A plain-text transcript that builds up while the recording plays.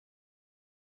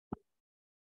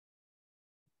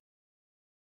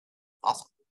Awesome.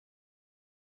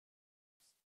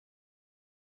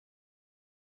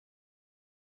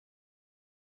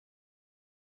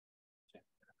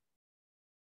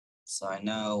 So I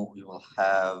know we will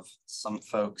have some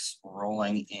folks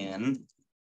rolling in.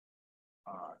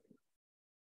 I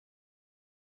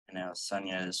know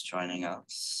Sonia is joining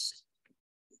us.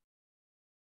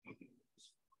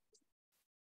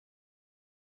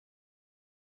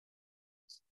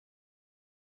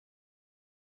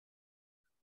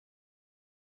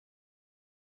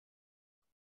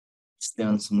 Just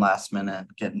doing some last minute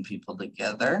getting people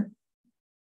together.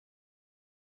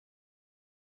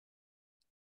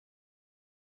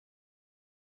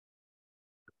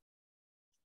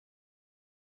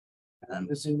 And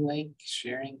the Zoom link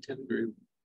sharing to the group.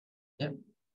 Yep.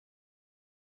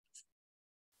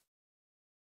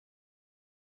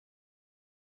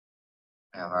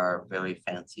 We have our very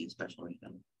fancy special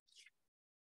event.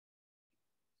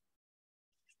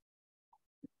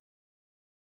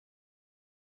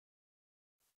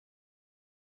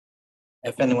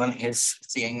 If anyone is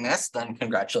seeing this, then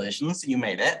congratulations, you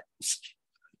made it.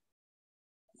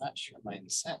 I'm not sure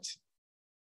mine's sent.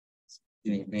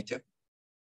 You need me to?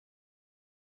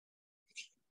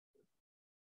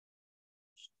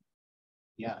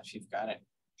 Yeah, if you've got it.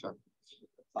 Sure.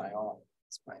 Apply all.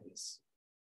 Let's buy this.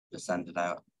 Just send it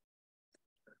out.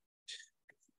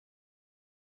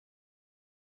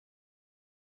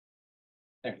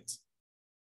 There it is.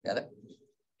 Got it?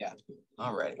 Yeah.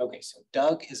 All right. Okay, so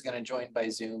Doug is going to join by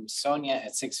Zoom. Sonia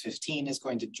at 6:15 is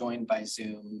going to join by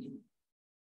Zoom.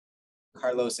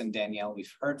 Carlos and Danielle,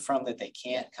 we've heard from that they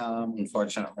can't come.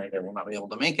 Unfortunately, they will not be able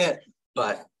to make it,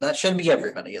 but that should be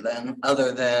everybody then,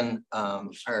 other than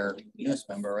our newest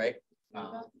member, right?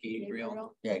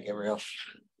 Gabriel. Yeah, Gabriel.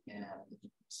 And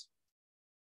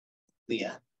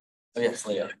Leah. Oh, yes,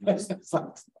 Leah.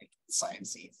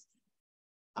 Sciencey.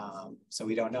 So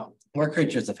we don't know. We're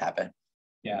creatures of habit.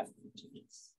 Yeah.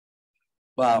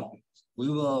 Well, we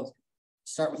will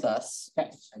start with us. Okay.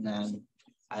 And then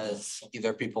as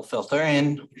either people filter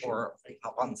in or they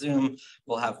hop on Zoom,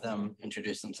 we'll have them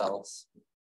introduce themselves.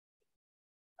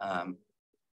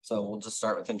 So we'll just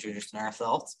start with introducing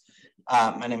ourselves.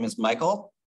 My name is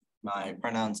Michael. My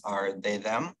pronouns are they,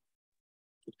 them.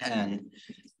 And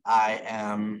I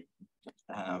am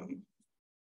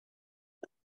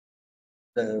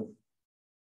the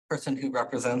person who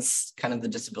represents kind of the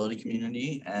disability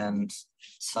community and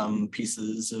some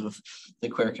pieces of the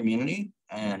queer community.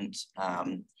 And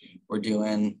we're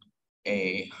doing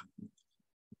a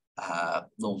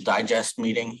little digest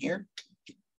meeting here.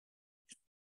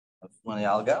 One of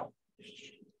y'all go.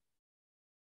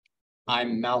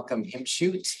 I'm Malcolm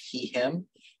Himshoot, he, him,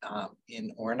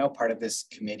 in Orono, part of this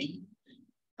committee,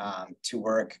 to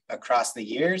work across the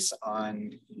years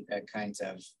on the kinds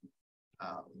of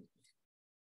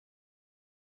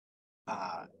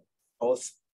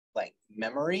both like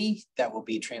memory that will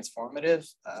be transformative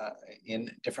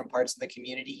in different parts of the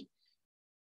community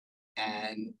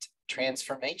and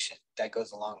transformation that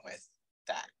goes along with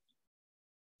that.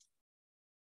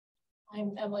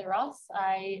 I'm Emily Ross.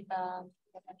 I am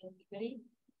in the committee.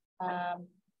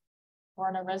 We're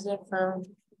a resident for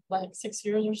like 6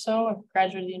 years or so. I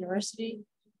graduated the university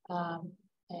and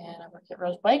I work at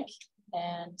Rose Bike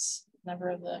and member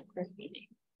of the queer community.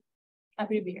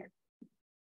 Happy to be here.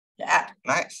 Yeah,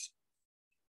 nice.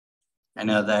 I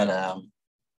know that,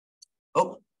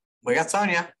 oh, we got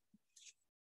Sonia.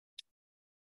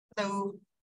 Hello.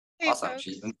 Hey, Awesome. folks.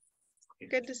 She's in.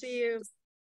 Good to see you.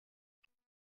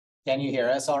 Can you hear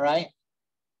us all right?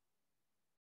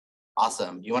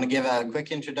 Awesome. You want to give a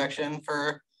quick introduction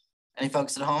for any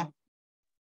folks at home?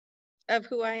 Of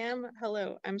who I am,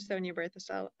 hello, I'm Sonia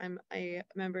Berthasell. I'm a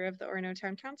member of the Orono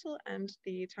Town Council and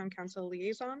the Town Council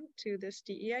liaison to this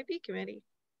DEIB committee.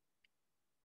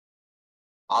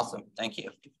 Awesome, thank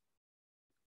you.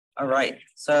 All right,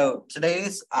 so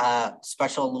today's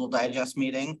special little digest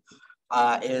meeting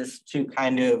is to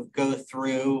kind of go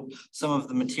through some of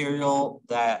the material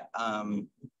that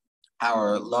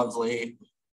our lovely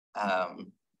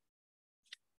kind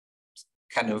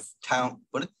of town,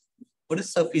 what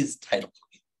is Sophie's title?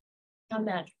 Town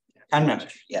manager. Town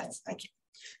manager, yes, thank you.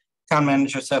 Town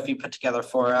manager Sophie put together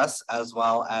for us, as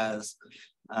well as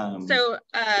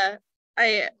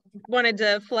I wanted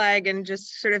to flag and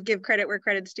just sort of give credit where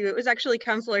credit's due. It was actually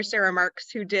Councillor Sarah Marks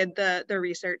who did the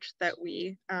research that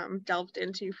we delved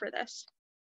into for this.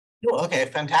 Oh, okay,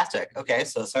 fantastic. Okay,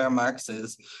 so Sarah Marks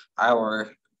is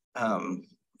our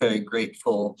very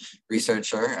grateful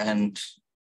researcher and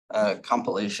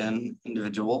compilation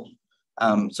individual.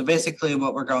 So basically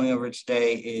what we're going over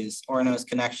today is Orono's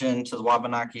connection to the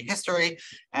Wabanaki history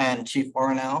and Chief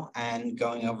Orono, and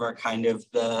going over kind of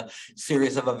the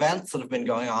series of events that have been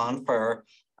going on for,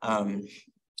 I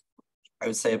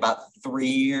would say about 3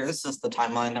 years is the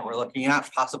timeline that we're looking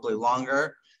at, possibly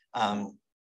longer,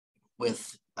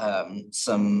 with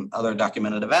some other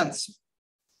documented events.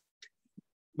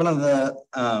 One of the,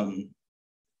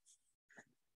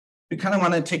 we kind of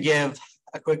wanted to give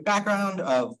a quick background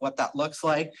of what that looks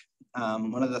like.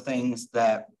 One of the things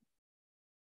that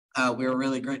we were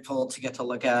really grateful to get to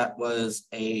look at was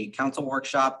a council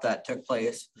workshop that took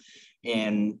place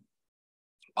in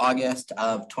August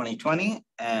of 2020,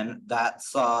 and that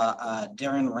saw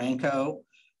Darren Ranko,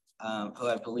 who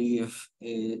I believe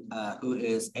is,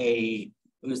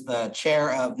 who's the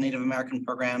chair of Native American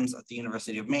programs at the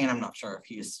University of Maine. I'm not sure if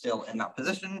he's still in that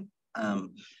position,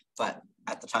 but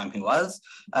at the time he was,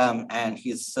 and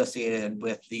he's associated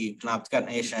with the Penobscot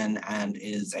Nation and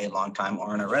is a longtime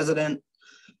Orono resident.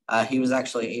 He was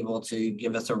actually able to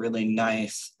give us a really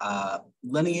nice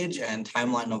lineage and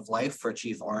timeline of life for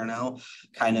Chief Orono,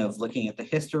 kind of looking at the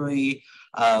history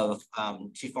of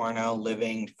Chief Orono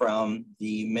living from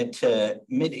the mid to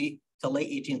late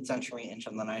 18th century into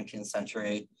the 19th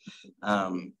century.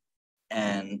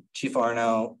 And Chief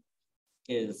Orono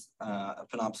is a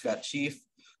Penobscot chief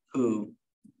who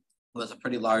was a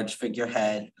pretty large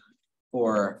figurehead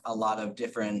for a lot of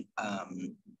different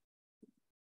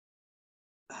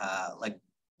like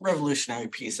revolutionary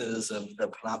pieces of the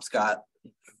Penobscot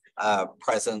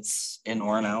presence in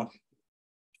Orono.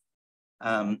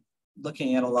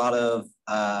 Looking at a lot of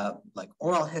like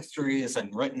oral histories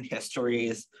and written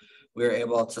histories, we were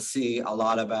able to see a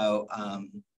lot about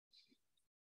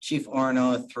Chief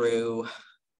Orono through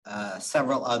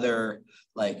several other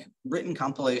like written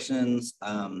compilations.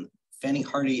 Fanny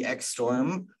Hardy X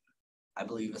Storm, I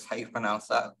believe is how you pronounce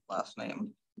that last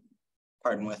name.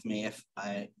 Pardon with me if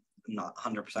I'm not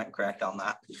 100% correct on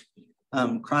that.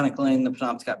 Chronicling the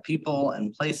Penobscot people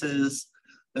and places.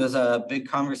 There was a big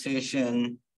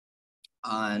conversation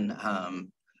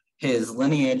on his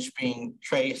lineage being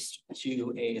traced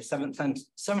to a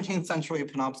 17th century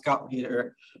Penobscot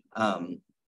leader.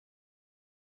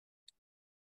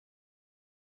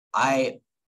 I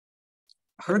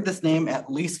heard this name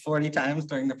at least 40 times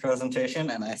during the presentation,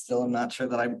 and I still am not sure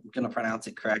that I'm going to pronounce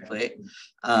it correctly.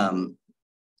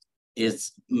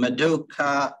 It's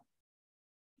Madoka.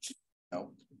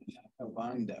 No.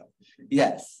 Wando.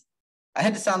 Yes, I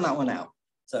had to sound that one out.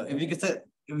 So if you could say,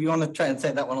 if you want to try and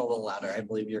say that one a little louder, I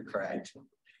believe you're correct.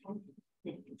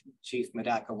 Chief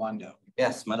Madaka Wando.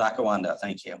 Yes, Madaka Wando.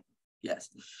 Thank you. Yes,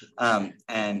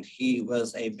 and he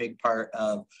was a big part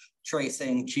of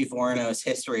tracing Chief Orono's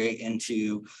history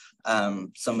into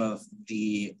some of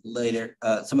the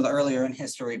earlier in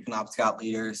history Penobscot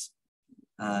leaders.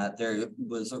 There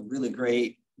was a really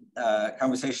great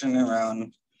conversation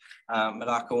around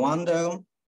Madaka Wando,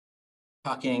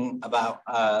 talking about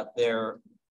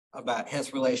about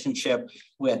his relationship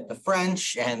with the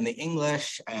French and the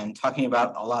English, and talking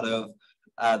about a lot of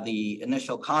the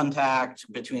initial contact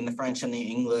between the French and the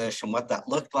English and what that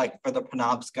looked like for the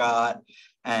Penobscot.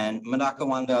 And Madaka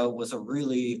Wando was a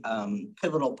really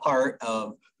pivotal part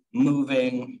of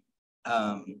moving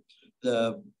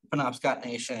the Penobscot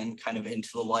Nation kind of into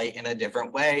the light in a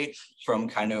different way, from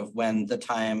kind of when the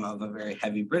time of a very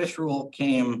heavy British rule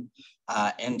came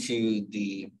into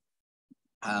the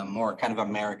more kind of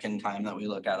American time that we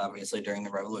look at, obviously, during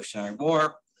the Revolutionary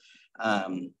War.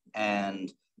 Madaka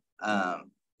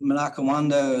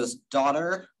Wando's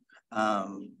daughter,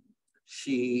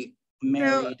 she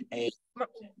married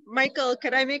Michael,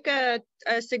 could I make a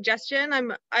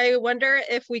suggestion? I wonder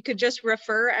if we could just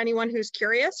refer anyone who's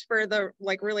curious for the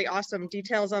like really awesome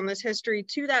details on this history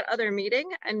to that other meeting,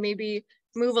 and maybe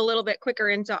move a little bit quicker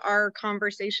into our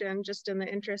conversation, just in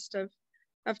the interest of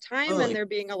time, and there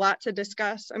being a lot to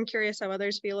discuss. I'm curious how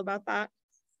others feel about that.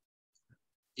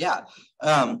 Yeah.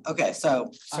 Okay.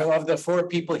 So of the 4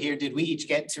 people here, did we each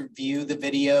get to view the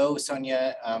video?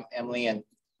 Sonia, Emily, and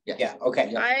yeah. Okay.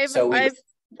 Yeah.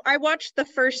 I watched the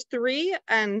first 3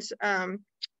 and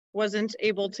wasn't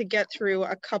able to get through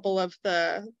a couple of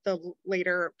the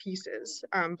later pieces,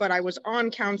 but I was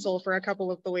on council for a couple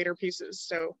of the later pieces,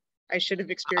 so I should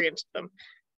have experienced them.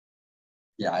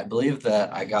 Yeah, I believe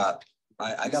that I got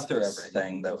through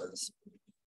everything that was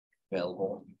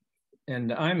available.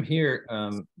 And I'm here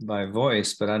by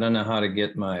voice, but I don't know how to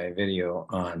get my video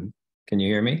on. Can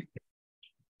you hear me?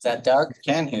 Is that Doug?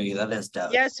 Can hear you. That is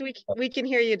Doug. Yes, we can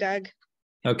hear you, Doug.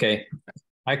 Okay.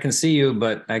 I can see you,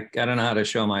 but I don't know how to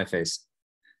show my face.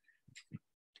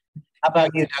 How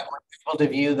about you, Doug? Were you able to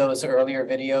view those earlier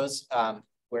videos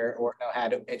where Orono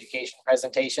had education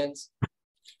presentations?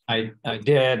 I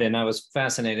did, and I was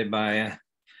fascinated by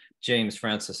James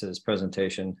Francis's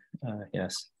presentation.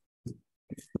 Yes.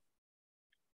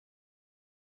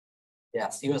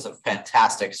 Yes, he was a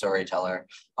fantastic storyteller.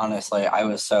 Honestly, I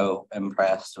was so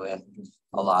impressed with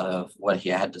a lot of what he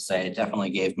had to say. It definitely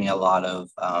gave me a lot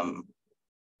of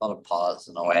pause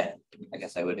in a way. I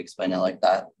guess I would explain it like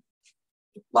that.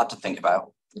 A lot to think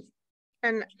about.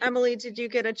 And Emily, did you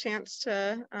get a chance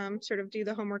to sort of do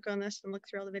the homework on this and look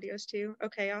through all the videos too?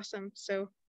 Okay, awesome. So,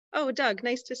 oh, Doug,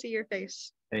 nice to see your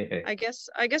face. Hey. I guess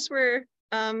we're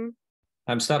I'm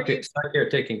stuck here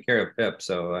taking care of Pip,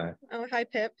 so oh, hi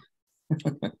Pip.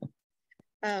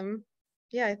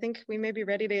 Yeah, I think we may be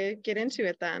ready to get into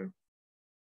it then.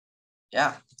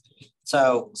 Yeah.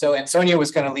 So and Sonia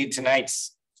was going to lead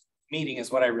tonight's meeting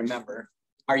is what I remember.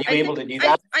 Are you able to do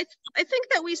that? I think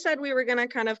that we said we were going to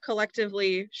kind of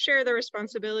collectively share the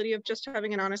responsibility of just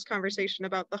having an honest conversation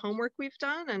about the homework we've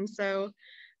done. And so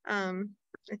I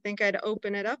think I'd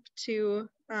open it up to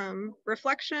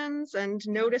reflections and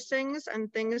noticings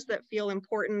and things that feel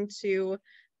important to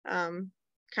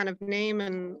kind of name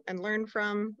and learn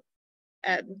from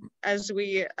as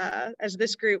we as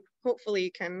this group hopefully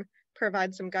can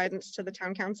provide some guidance to the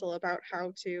town council about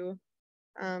how to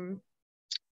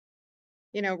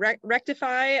you know,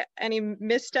 rectify any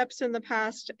missteps in the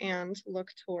past and look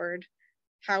toward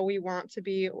how we want to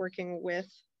be working with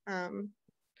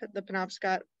the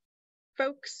Penobscot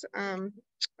folks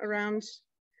around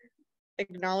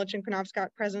acknowledging Penobscot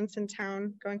presence in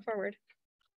town going forward.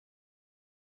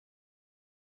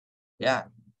 Yeah,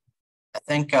 I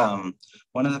think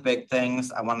one of the big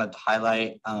things I wanted to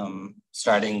highlight,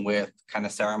 starting with kind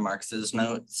of Sarah Marx's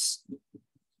notes,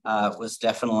 was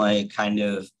definitely kind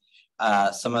of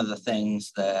some of the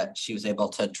things that she was able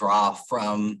to draw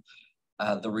from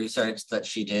the research that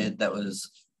she did that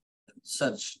was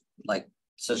such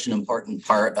an important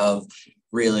part of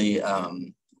really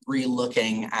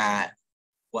re-looking at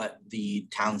what the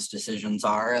town's decisions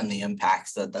are and the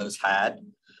impacts that those had.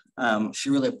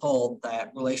 She really pulled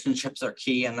that relationships are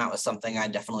key, and that was something I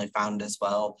definitely found as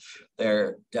well.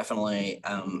 They're definitely,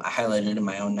 I highlighted in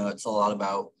my own notes a lot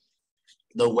about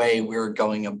the way we're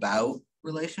going about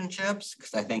relationships,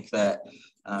 because I think that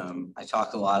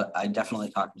I definitely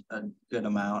talked a good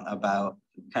amount about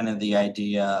kind of the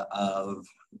idea of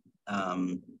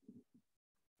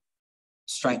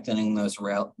strengthening those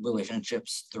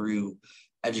relationships through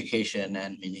education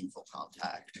and meaningful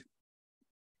contact.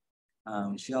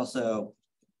 She also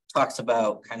talks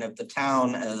about kind of the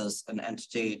town as an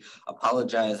entity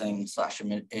apologizing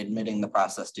 / admitting the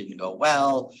process didn't go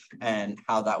well, and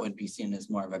how that would be seen as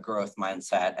more of a growth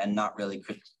mindset and not really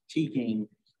critiquing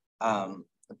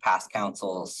the past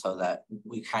councils, so that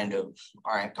we kind of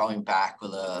aren't going back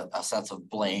with a sense of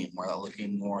blame. We're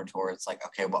looking more towards like,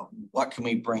 okay, well, what can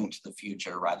we bring to the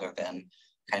future rather than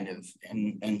kind of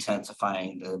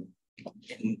intensifying the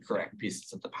incorrect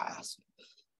pieces of the past.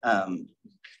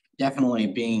 Definitely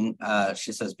being,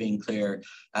 she says, being clear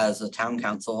as a town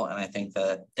council, and I think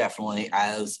that definitely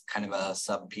as kind of a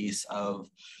sub piece of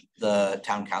the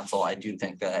town council, I do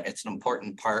think that it's an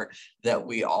important part that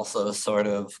we also sort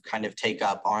of kind of take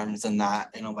up arms in that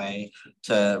in a way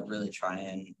to really try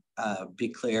and be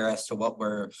clear as to what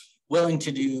we're willing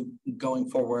to do going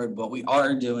forward, what we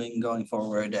are doing going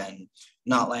forward, and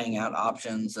not laying out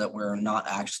options that we're not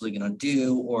actually going to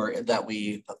do or that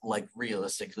we like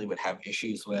realistically would have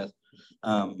issues with.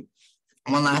 One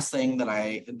last thing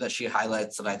that she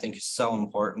highlights that I think is so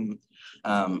important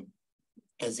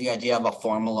is the idea of a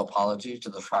formal apology to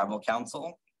the tribal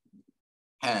council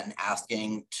and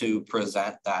asking to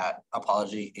present that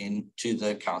apology into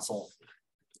the council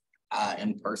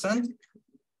in person.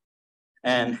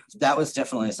 And that was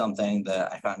definitely something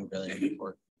that I found really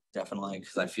important, definitely,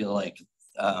 because I feel like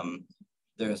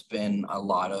there's been a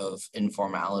lot of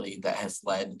informality that has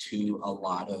led to a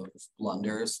lot of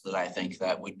blunders that I think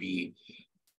that would be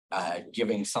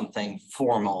giving something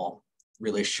formal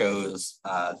really shows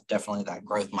definitely that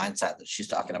growth mindset that she's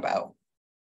talking about.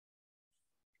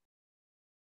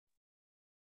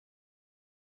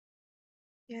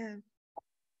 Yeah.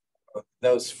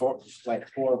 Those four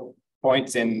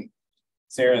points in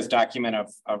Sarah's document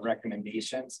of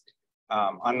recommendations.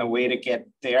 On the way to get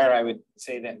there, I would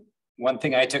say that one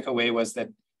thing I took away was that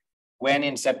when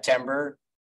in September,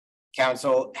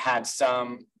 council had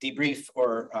some debrief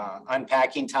or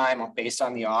unpacking time based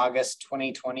on the August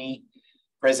 2020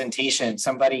 presentation,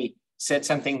 somebody said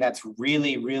something that's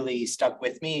really, really stuck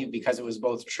with me because it was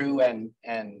both true and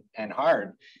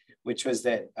hard, which was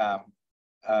that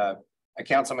a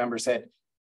council member said,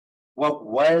 what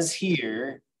was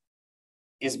here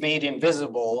is made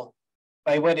invisible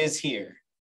by what is here,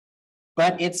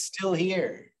 but it's still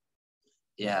here.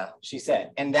 Yeah. She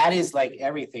said, and that is like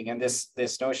everything. And this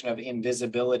notion of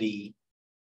invisibility,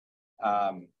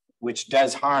 which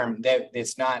does harm, that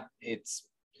it's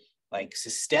like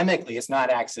systemically, it's not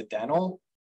accidental.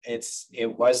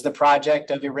 It was the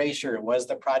project of erasure. It was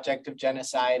the project of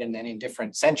genocide. And then in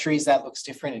different centuries, that looks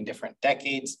different in different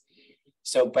decades.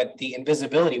 So, but the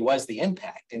invisibility was the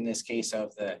impact in this case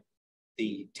of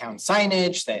the town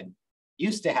signage that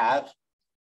used to have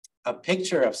a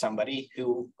picture of somebody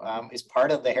who is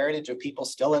part of the heritage of people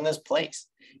still in this place.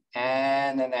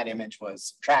 And then that image was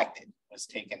subtracted, was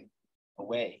taken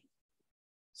away.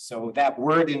 So that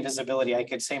word invisibility, I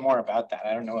could say more about that.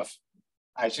 I don't know if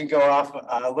I should go off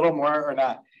a little more or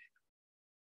not.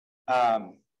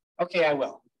 Okay, I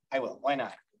will. Why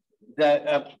not?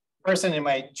 The person in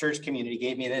my church community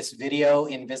gave me this video,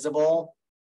 Invisible,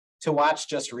 to watch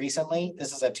just recently.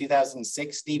 This is a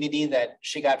 2006 DVD that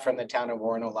she got from the town of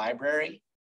Orono Library.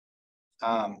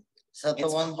 So the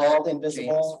one called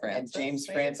Invisible, and James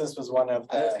Francis was one of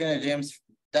the I was gonna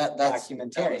that's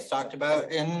documentaries. That was talked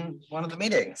about in one of the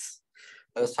meetings.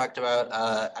 It was talked about,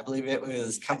 I believe it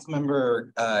was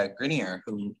Councilmember Grenier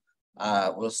who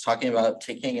was talking about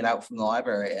taking it out from the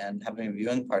library and having a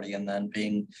viewing party, and then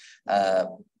being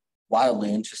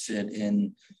wildly interested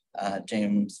in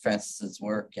James Francis's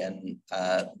work, and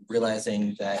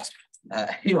realizing that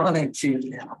he wanted to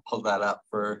pull that up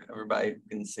for everybody who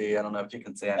can see. I don't know if you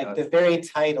can see. Like the very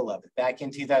title of it back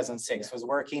in 2006 was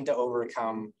working to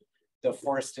overcome the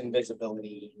forced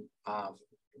invisibility.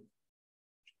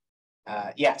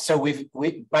 So we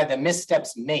by the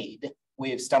missteps made,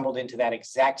 we've stumbled into that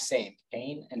exact same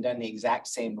pain and done the exact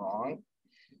same wrong.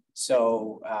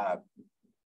 So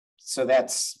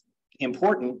that's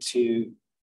important to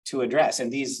address.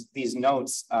 And these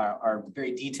notes are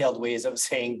very detailed ways of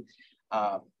saying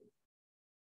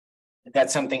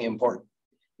that's something important,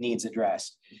 needs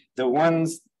addressed. The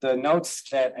notes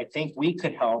that I think we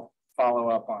could help follow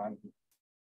up on,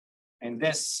 and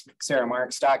this Sarah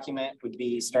Marks document would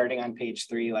be starting on page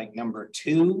 3, like number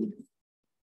 2,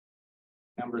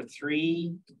 number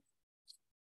 3,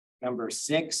 number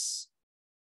 6,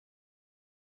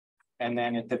 and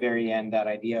then at the very end, that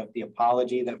idea of the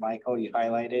apology that Michael, you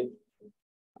highlighted.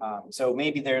 So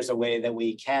maybe there's a way that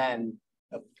we can,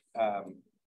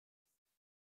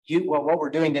 what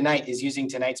we're doing tonight is using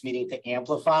tonight's meeting to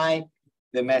amplify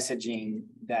the messaging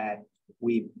that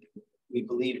we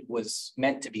believe was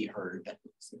meant to be heard.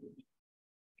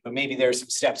 But maybe there's some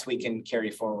steps we can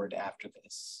carry forward after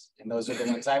this. And those are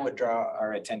the ones I would draw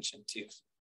our attention to.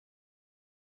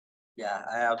 Yeah,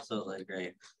 I absolutely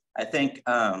agree. I think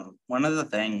one of the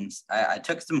things I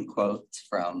took some quotes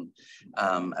from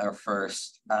our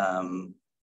first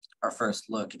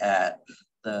look at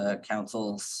the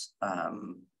council's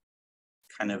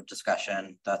kind of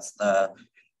discussion. That's the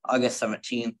August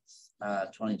 17th,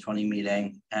 2020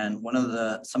 meeting. And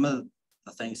some of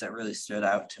the things that really stood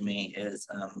out to me is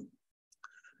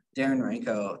Darren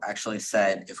Ranko actually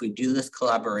said, if we do this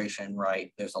collaboration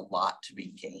right, there's a lot to be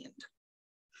gained.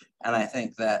 And I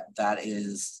think that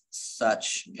is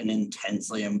such an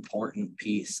intensely important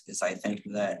piece, is I think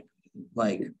that,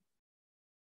 like,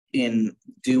 in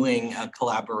doing a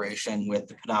collaboration with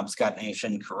the Penobscot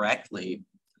Nation correctly,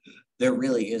 there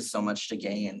really is so much to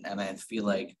gain. And I feel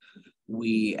like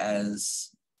we as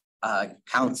a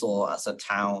council, as a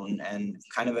town, and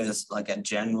kind of as like a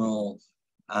general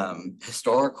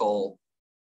historical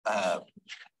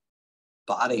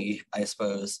body, I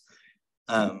suppose,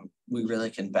 we really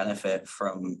can benefit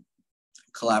from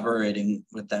collaborating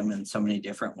with them in so many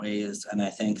different ways. And I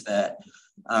think that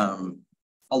a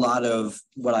lot of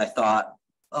what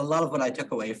I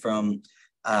took away from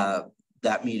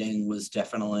that meeting was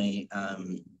definitely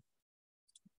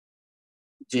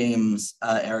James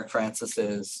Eric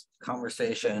Francis's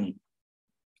conversation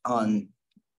on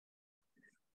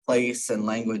place and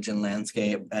language and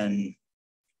landscape. And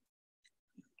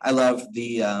I love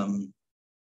the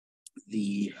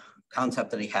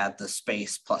concept that he had, the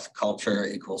space plus culture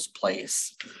equals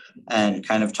place, and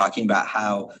kind of talking about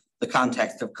how the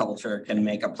context of culture can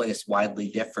make a place widely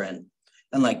different.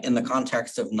 And like in the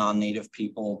context of non-native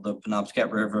people, the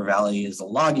Penobscot River Valley is a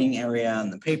logging area,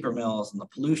 and the paper mills and the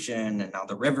pollution and now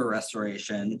the river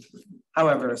restoration.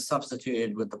 However,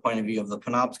 substituted with the point of view of the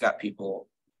Penobscot people,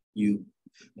 you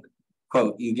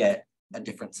get a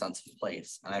different sense of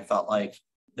place. And I felt like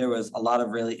there was a lot of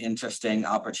really interesting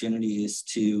opportunities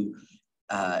to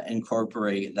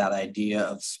incorporate that idea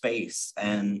of space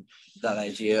and that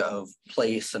idea of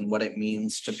place and what it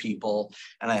means to people.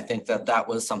 And I think that that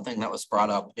was something that was brought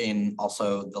up in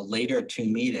also the later two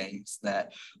meetings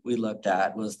that we looked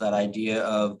at, was that idea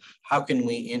of how can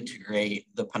we integrate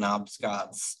the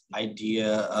Penobscot's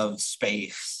idea of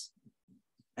space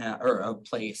or of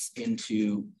place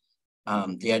into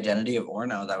the identity of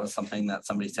Orono. That was something that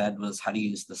somebody said, was how to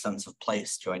use the sense of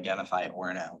place to identify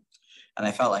Orono. And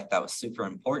I felt like that was super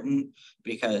important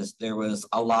because there was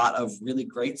a lot of really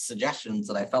great suggestions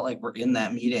that I felt like were in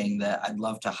that meeting that I'd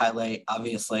love to highlight.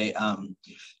 Obviously,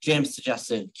 James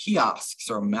suggested kiosks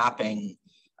or mapping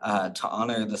to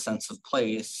honor the sense of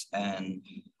place. And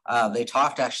they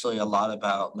talked actually a lot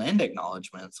about land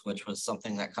acknowledgements, which was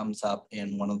something that comes up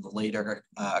in one of the later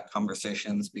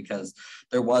conversations, because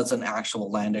there was an actual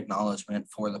land acknowledgement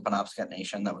for the Penobscot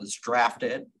Nation that was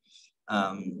drafted.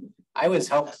 I was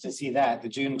helped to see that, the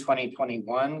June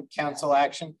 2021 council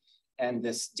action and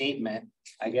the statement.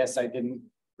 I guess I didn't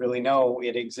really know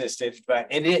it existed, but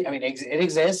it is, I mean, it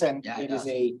exists, and yeah, it is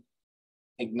a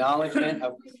acknowledgement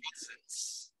of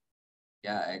presence.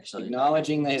 Yeah, actually.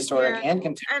 Acknowledging the historic and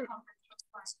contemporary.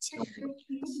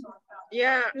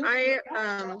 Yeah, I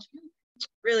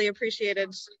really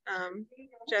appreciated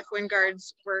Jeff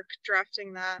Wingard's work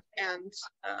drafting that, and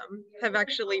have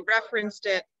actually referenced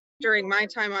it during my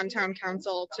time on town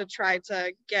council to try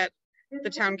to get the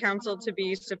town council to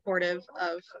be supportive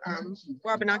of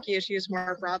Wabanaki issues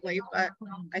more broadly. But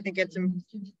I think I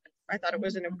thought it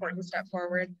was an important step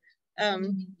forward.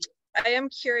 I am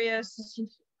curious,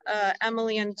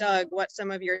 Emily and Doug, what some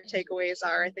of your takeaways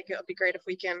are. I think it would be great if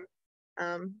we can,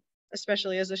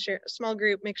 especially as a small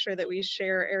group, make sure that we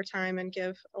share airtime and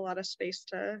give a lot of space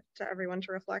to everyone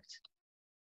to reflect.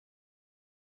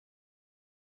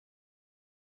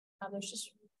 There's just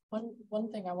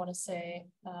one thing I want to say.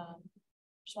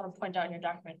 Just want to point out in your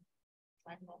document,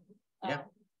 Michael.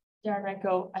 Darren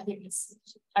Renko, I think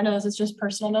I know this is just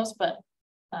personal notes, but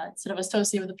instead of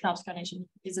associated with the Penobscot Nation,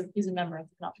 he's a member of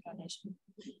the Penobscot Nation.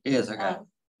 He is, okay.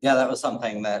 Yeah, that was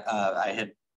something that I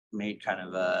had made kind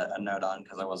of a note on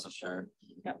because I wasn't sure.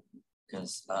 Yeah.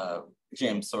 Because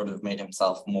James sort of made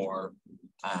himself more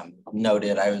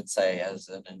noted, I would say, as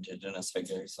an Indigenous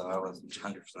figure, so I wasn't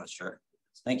 100% sure.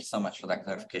 Thank you so much for that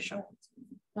clarification.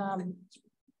 One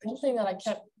thing that I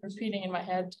kept repeating in my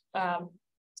head that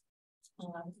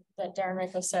Darren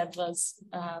Renko said was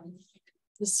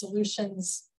the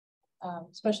solutions,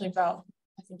 especially about,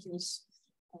 I think he was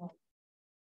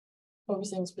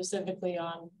focusing specifically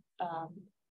on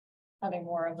having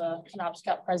more of a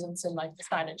Penobscot presence in like the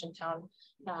signage in town.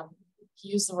 He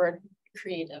used the word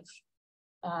creative,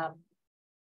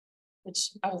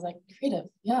 which I was like, creative,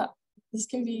 yeah. This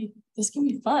can be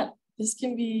fun. This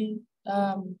can be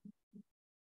a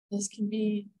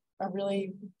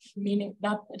really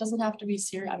it doesn't have to be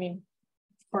serious. I mean,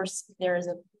 of course there is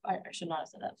I should not have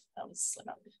said that. That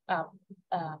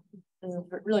was a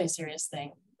really serious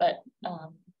thing, but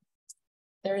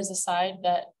there is a side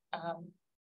that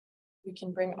we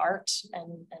can bring art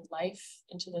and life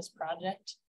into this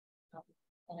project.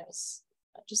 And it was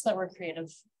just that word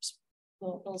creative,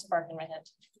 little spark in my head.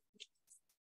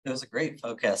 It was a great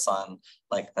focus on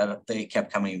like that they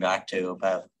kept coming back to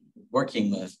about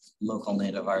working with local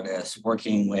Native artists,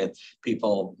 working with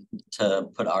people to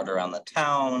put art around the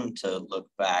town, to look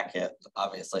back at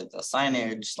obviously the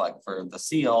signage, like for the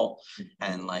seal.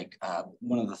 And like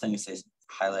one of the things they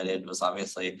highlighted was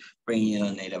obviously bringing in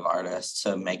a Native artist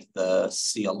to make the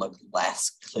seal look less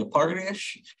clip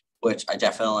artish, which I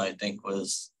definitely think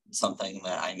was something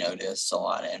that I noticed a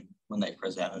lot in when they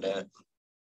presented it.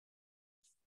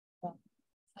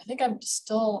 I think I'm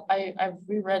still, I've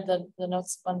reread the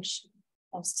notes a bunch.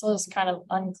 I'm still just kind of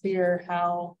unclear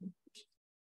how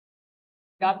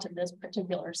got to this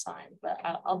particular sign, but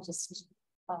I'll just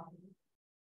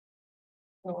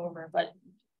go over. But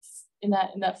in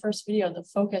that first video, the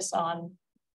focus on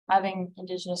having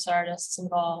Indigenous artists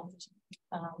involved,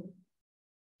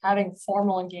 having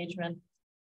formal engagement,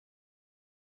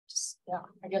 just, yeah,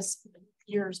 I guess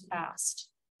years passed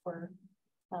for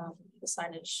the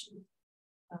signage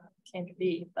came to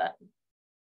be, but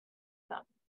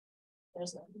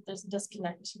there's a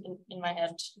disconnect in my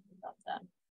head about that.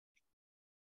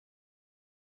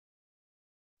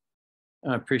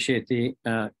 I appreciate the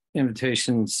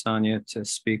invitation, Sonia, to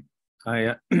speak.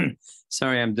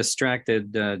 Sorry, I'm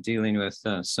distracted dealing with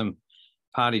some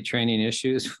potty training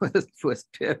issues with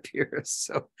Pip here.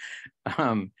 So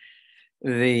I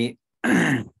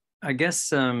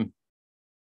guess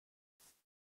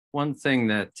one thing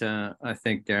that I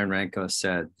think Darren Renko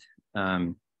said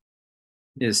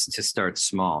is to start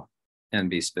small.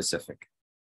 be specific.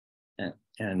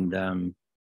 And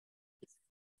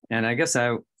I guess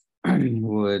I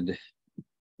would,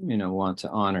 want to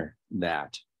honor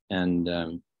that.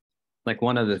 And like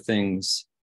one of the things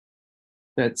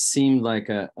that seemed like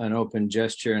an open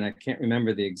gesture, and I can't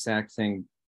remember the exact thing.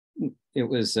 It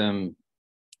was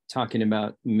talking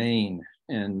about Maine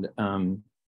and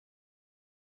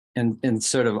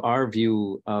sort of our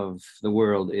view of the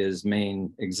world is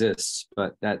Maine exists,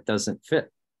 but that doesn't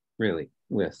fit really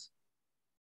with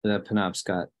the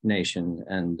Penobscot Nation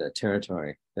and the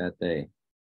territory that they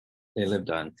lived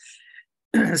on.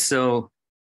 So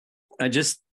I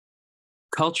just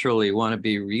culturally want to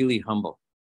be really humble.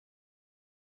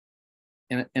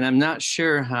 And I'm not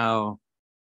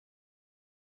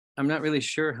really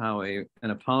sure how an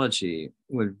apology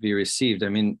would be received. I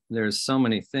mean, there's so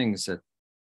many things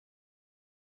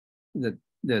that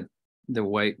the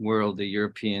white world, the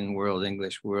European world,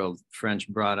 English world, French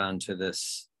brought onto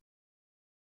this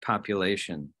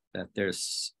population that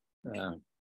there's,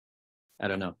 I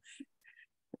don't know.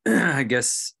 I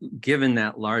guess given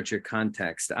that larger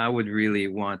context, I would really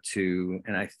want to,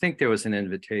 and I think there was an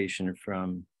invitation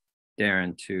from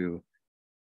Darren to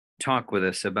talk with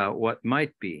us about what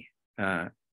might be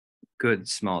good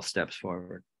small steps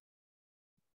forward.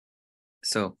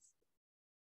 So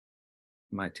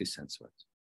my 2 cents worth.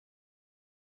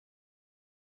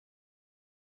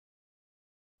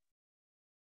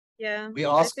 Yeah, We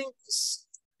also think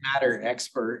matter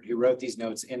expert who wrote these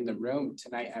notes in the room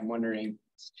tonight. I'm wondering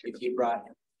if you brought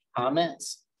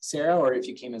comments, Sarah, or if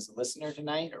you came as a listener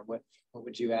tonight, or what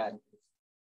would you add?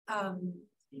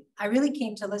 I really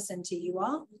came to listen to you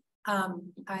all.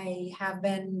 I have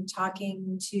been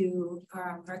talking to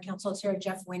our council chair,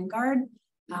 Jeff Wingard,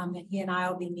 and he and I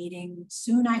will be meeting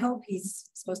soon, I hope. He's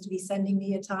supposed to be sending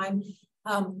me a time.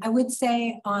 I would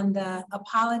say on the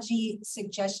apology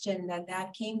suggestion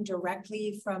that came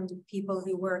directly from the people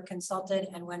who were consulted,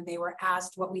 and when they were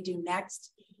asked what we do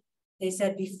next, they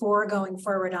said before going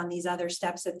forward on these other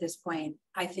steps at this point,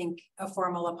 I think a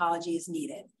formal apology is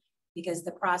needed because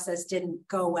the process didn't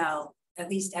go well, at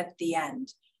least at the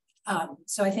end.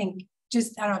 So I think I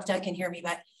don't know if Doug can hear me,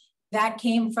 but that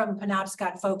came from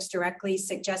Penobscot folks directly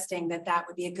suggesting that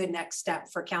would be a good next step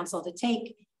for council to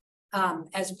take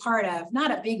as part of,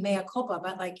 not a big mea culpa,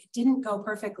 but like it didn't go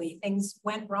perfectly. Things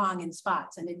went wrong in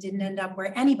spots and it didn't end up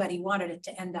where anybody wanted it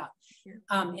to end up.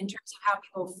 In terms of how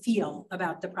people feel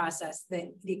about the process,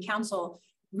 the council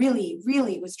really,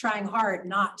 really was trying hard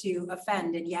not to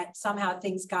offend, and yet somehow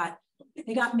things got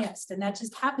missed. And that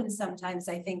just happens sometimes,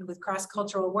 I think, with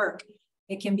cross-cultural work.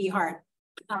 It can be hard.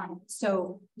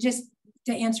 So just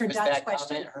to answer Doug's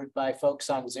question. Heard by folks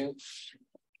on Zoom?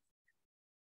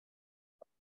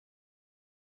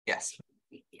 Yes.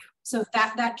 So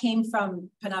that came from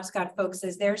Penobscot folks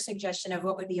as their suggestion of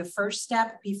what would be a first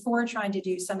step before trying to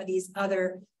do some of these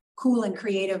other cool and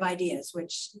creative ideas,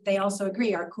 which they also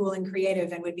agree are cool and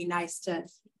creative and would be nice to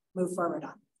move forward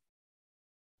on.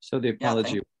 So the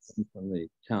apology from the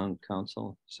town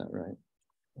council, is that right?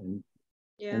 And,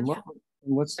 yeah. And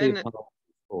what's the apology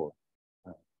for?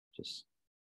 Just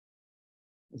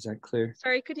is that clear?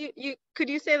 Sorry, could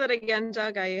you say that again,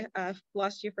 Doug? I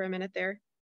lost you for a minute there.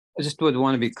 I just would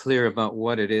want to be clear about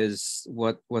what it is,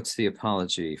 what's the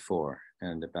apology for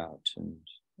and about. And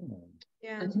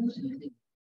yeah. I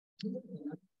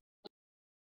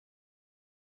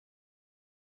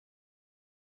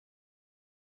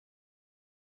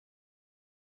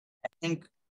think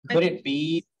could it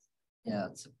be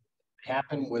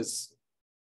happened was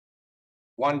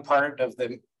one part of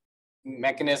the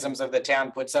mechanisms of the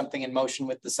town put something in motion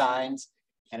with the signs,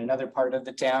 and another part of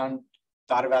the town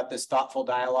thought about this thoughtful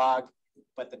dialogue,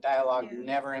 but the dialogue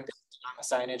never impacted on the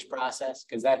signage process,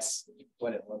 because that's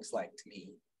what it looks like to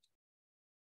me.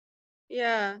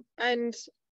 Yeah, and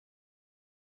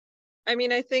I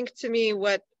mean, I think to me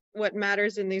what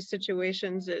matters in these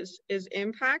situations is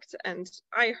impact. And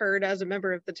I heard as a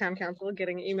member of the town council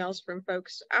getting emails from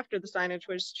folks after the signage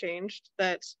was changed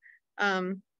that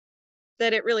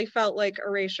that it really felt like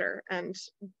erasure and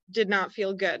did not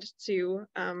feel good to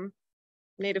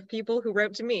Native people who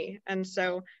wrote to me. And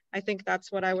so I think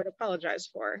that's what I would apologize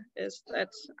for, is that,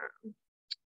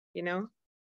 you know,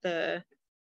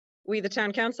 we, the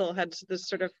town council, had this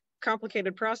sort of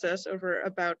complicated process over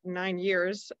about 9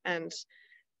 years, and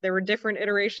there were different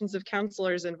iterations of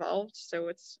councilors involved. So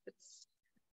it's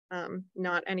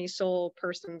not any sole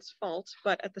person's fault,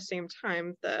 but at the same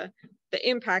time, the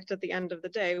impact at the end of the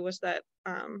day was that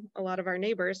a lot of our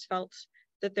neighbors felt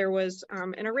that there was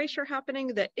an erasure happening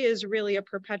that is really a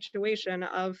perpetuation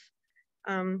of,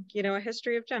 you know, a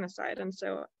history of genocide. And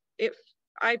so if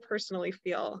I personally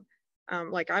feel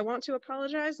like I want to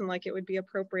apologize, and like it would be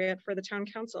appropriate for the town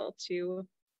council to,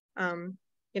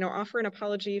 offer an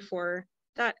apology for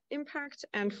that impact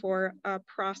and for a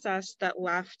process that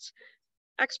left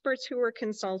experts who were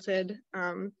consulted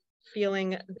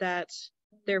feeling that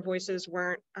their voices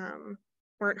weren't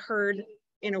heard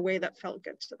in a way that felt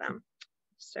good to them.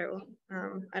 So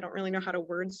I don't really know how to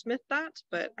wordsmith that,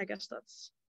 but I guess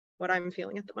that's what I'm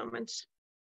feeling at the moment.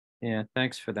 Yeah,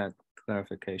 thanks for that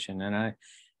clarification. And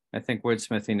I think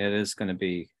wordsmithing it is going to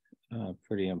be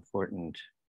pretty important.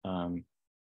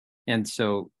 And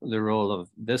so the role of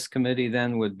this committee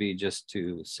then would be just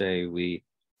to say we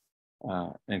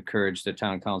encourage the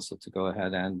town council to go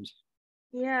ahead and.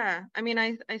 Yeah, I mean,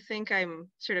 I think I'm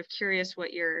sort of curious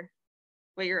what your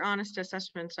honest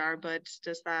assessments are, but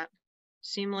does that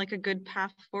seem like a good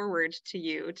path forward to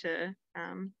you to,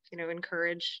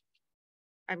 encourage?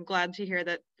 I'm glad to hear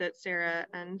that Sarah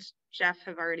and Jeff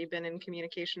have already been in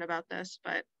communication about this,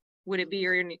 but would it be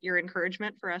your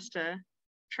encouragement for us to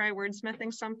try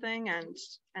wordsmithing something and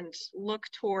look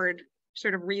toward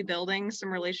sort of rebuilding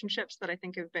some relationships that I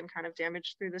think have been kind of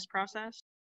damaged through this process?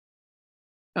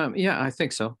 Yeah, I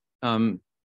think so.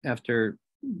 After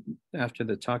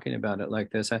the talking about it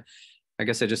like this, I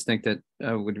guess I just think that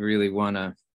I would really want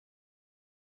to,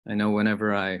 I know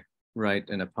whenever I write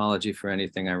an apology for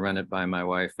anything, I run it by my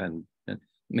wife and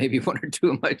maybe one or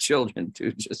two of my children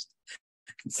too, just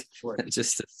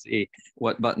to see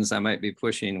what buttons I might be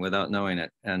pushing without knowing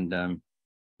it. And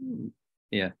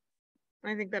yeah.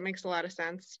 I think that makes a lot of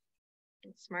sense.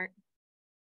 It's smart.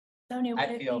 Sonia,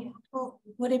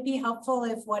 would it be helpful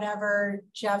if whatever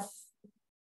Jeff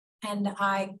and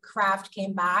I craft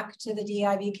came back to the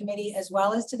DIB committee as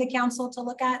well as to the council to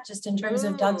look at, just in terms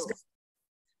of Doug's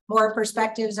more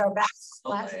perspectives are back?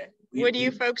 Would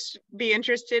you folks be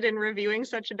interested in reviewing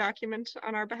such a document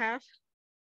on our behalf?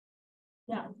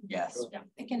 Yeah. Yes. Yeah.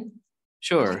 I can.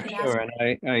 Sure.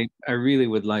 And I really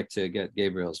would like to get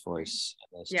Gabriel's voice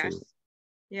on this yes. too.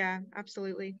 Yeah,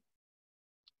 absolutely.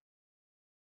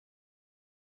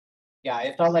 Yeah,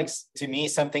 it felt like to me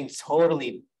something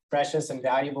totally precious and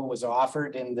valuable was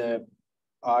offered in the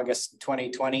August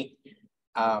 2020,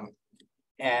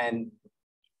 and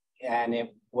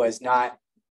it was not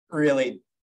really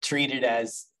treated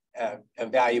as a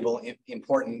valuable,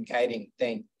 important guiding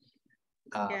thing.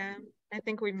 Yeah, I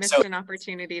think we missed an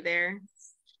opportunity there.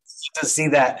 To see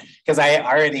that, because I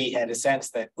already had a sense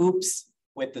that oops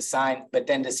with the sign, but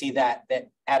then to see that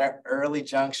at an early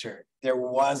juncture there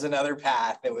was another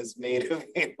path that was made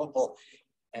available,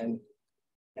 and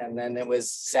then it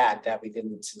was sad that we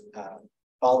didn't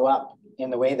follow up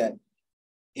in the way that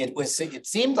it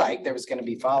seemed like there was going to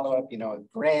be follow-up, a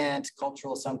grant,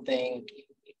 cultural something.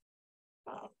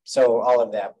 So all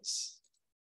of that was.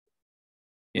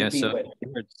 Yeah, so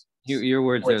your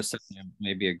words are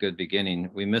maybe a good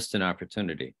beginning. We missed an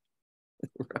opportunity.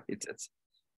 Right, that's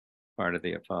part of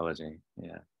the apology.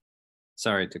 Yeah.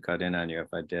 Sorry to cut in on you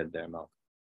if I did there, Mel.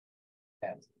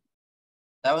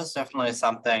 That was definitely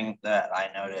something that I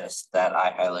noticed that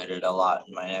I highlighted a lot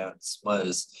in my notes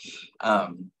was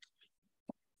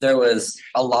there was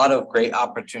a lot of great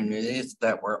opportunities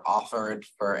that were offered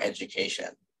for education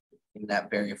in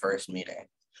that very first meeting.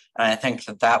 And I think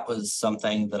that was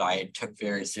something that I took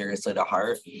very seriously to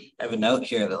heart. I have a note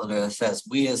here that literally says,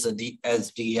 we as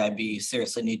DEIB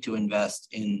seriously need to invest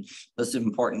in this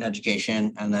important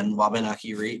education. And then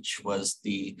Wabanaki Reach was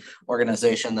the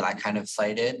organization that I kind of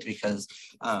cited because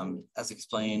as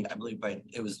explained, I believe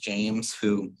it was James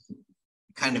who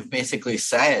kind of basically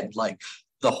said, like,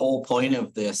 the whole point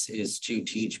of this is to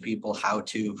teach people how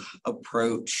to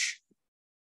approach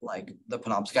like the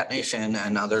Penobscot Nation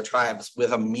and other tribes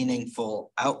with a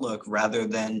meaningful outlook rather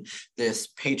than this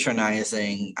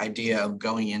patronizing idea of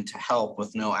going in to help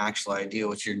with no actual idea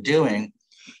what you're doing.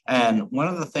 And one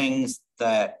of the things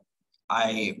that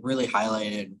I really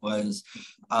highlighted was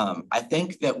I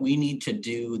think that we need to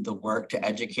do the work to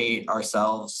educate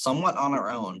ourselves somewhat on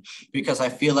our own, because I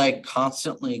feel like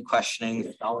constantly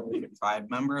questioning fellow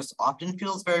tribe members often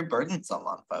feels very burdensome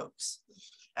on folks.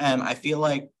 And I feel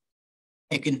like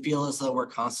it can feel as though we're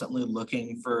constantly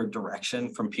looking for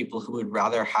direction from people who would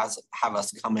rather have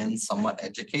us come in somewhat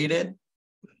educated.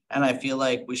 And I feel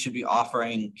like we should be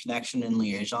offering connection and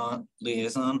liaison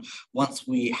once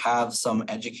we have some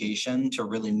education to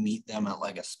really meet them at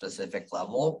like a specific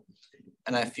level.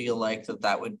 And I feel like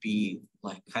that would be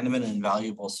like kind of an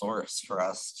invaluable source for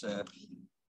us to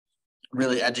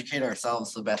really educate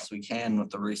ourselves the best we can with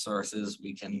the resources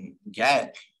we can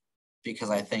get.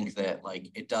 Because I think that like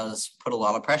it does put a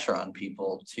lot of pressure on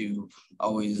people to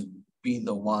always be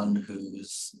the one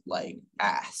who's like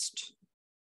asked.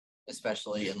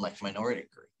 especially in like minority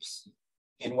groups.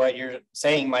 In what you're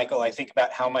saying, Michael, I think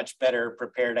about how much better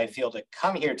prepared I feel to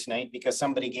come here tonight because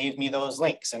somebody gave me those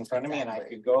links in front of me and I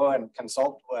could go and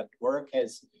consult what work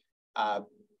has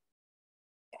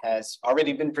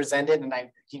already been presented, and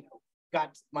I,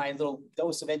 got my little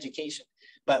dose of education.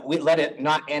 But we let it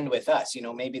not end with us.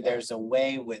 Maybe there's a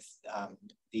way with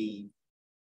the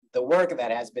work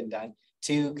that has been done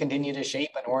to continue to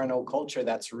shape an Orono culture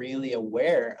that's really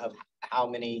aware of how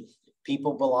many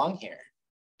people belong here,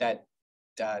 that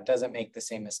doesn't make the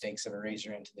same mistakes of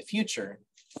erasure into the future.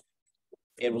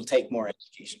 It will take more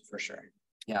education for sure.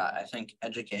 Yeah, I think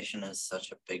education is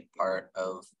such a big part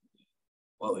of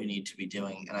what we need to be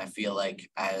doing. And I feel like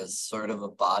as sort of a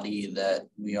body that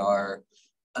we are,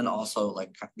 and also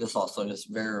like this also is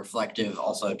very reflective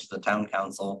also to the town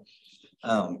council,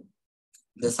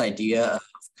 this idea of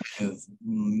kind of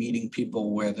meeting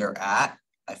people where they're at,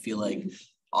 I feel like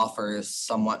offers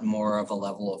somewhat more of a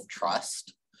level of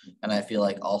trust. And I feel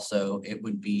like also it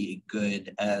would be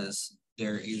good as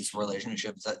there is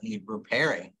relationships that need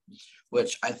repairing,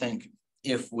 which I think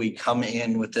if we come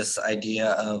in with this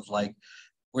idea of like,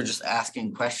 we're just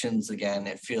asking questions again,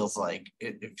 it feels like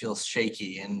it feels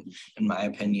shaky in my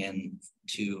opinion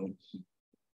to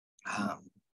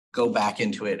go back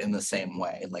into it in the same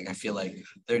way. Like I feel like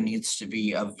there needs to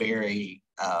be a very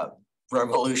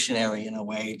revolutionary in a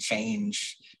way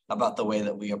change about the way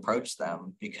that we approach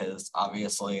them, because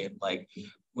obviously like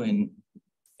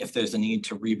if there's a need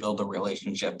to rebuild a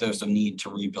relationship, there's a need to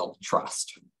rebuild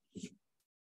trust.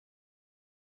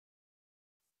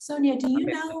 Sonia, do you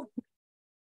know,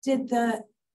 did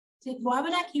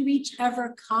Wabanaki Reach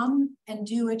ever come and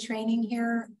do a training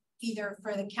here, either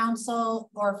for the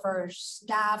council or for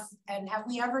staff? And have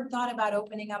we ever thought about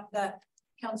opening up the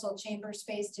council chamber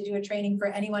space to do a training for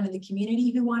anyone in the community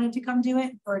who wanted to come do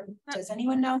it? Or does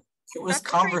anyone know? It was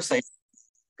conversation.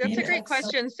 That's a great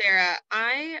question, Sarah.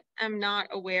 I am not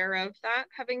aware of that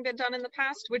having been done in the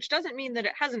past, which doesn't mean that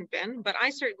it hasn't been, but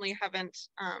I certainly haven't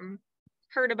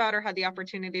heard about or had the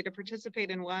opportunity to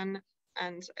participate in one.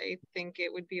 And I think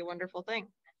it would be a wonderful thing.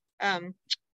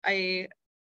 I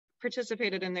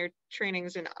participated in their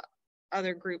trainings in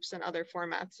other groups and other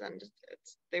formats, and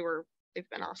they've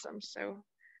been awesome. So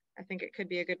I think it could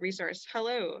be a good resource.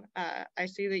 Hello, I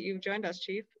see that you've joined us,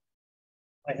 Chief.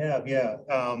 I have, yeah.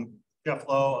 Jeff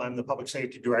Lowe, I'm the Public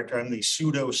Safety Director. I'm the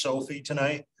pseudo Sophie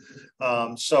tonight.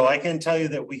 So I can tell you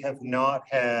that we have not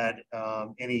had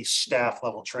any staff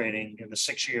level training in the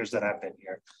 6 years that I've been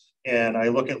here. And I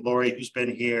look at Lori, who's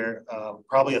been here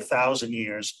probably 1,000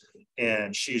 years,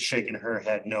 and she's shaking her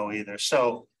head no either.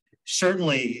 So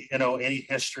certainly, any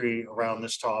history around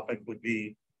this topic would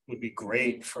be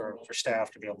great for staff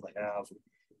to be able to have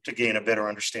to gain a better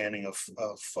understanding of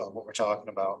what we're talking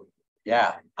about.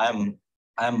 Yeah, I'm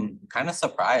kind of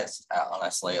surprised,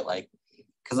 honestly, like,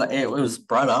 because it was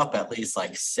brought up at least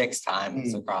like 6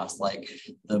 times across like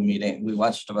the meeting. We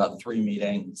watched about 3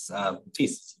 meetings,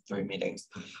 pieces of 3 meetings.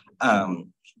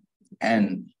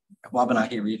 And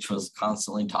Wabanaki Reach was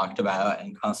constantly talked about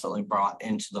and constantly brought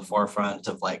into the forefront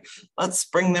of like, let's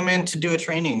bring them in to do a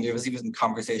training. There was even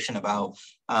conversation about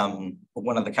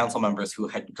one of the council members who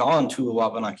had gone to a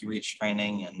Wabanaki Reach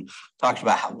training and talked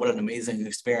about what an amazing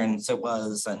experience it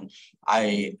was. And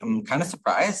I am kind of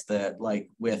surprised that like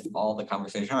with all the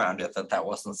conversation around it, that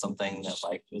wasn't something that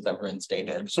like was ever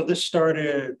instated. So this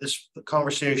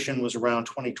conversation was around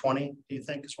 2020, do you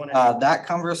think is when it that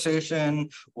conversation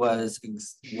was in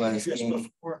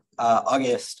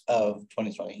August of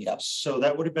 2020. Yes. So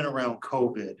that would have been around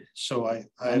COVID. So I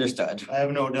understood. I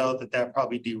have no doubt that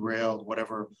probably derailed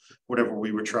whatever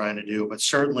we were trying to do, but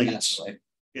certainly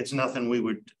it's nothing we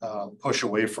would push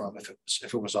away from if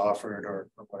it was offered or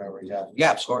whatever. Yeah.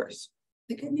 Yeah, of course.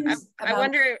 The good news I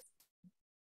wonder.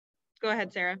 Go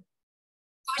ahead, Sarah.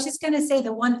 I was just going to say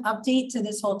the one update to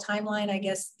this whole timeline, I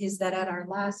guess, is that at our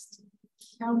last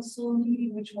council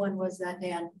meeting, which one was that,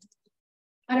 Dan?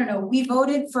 I don't know. We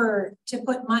voted to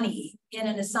put money in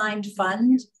an assigned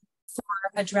fund for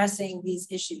addressing these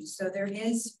issues. So there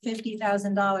is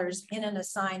 $50,000 in an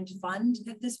assigned fund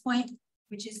at this point,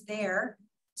 which is there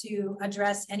to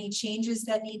address any changes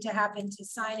that need to happen to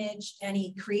signage,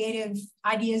 any creative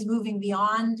ideas moving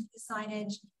beyond the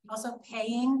signage, also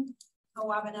paying a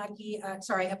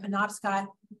Penobscot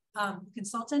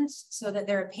consultant so that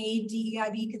they're a paid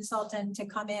DEIB consultant to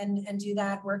come in and do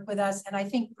that work with us. And I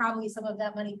think probably some of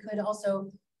that money could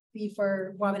also be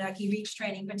for Wabanaki Reach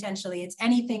training potentially. It's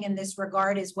anything in this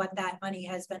regard is what that money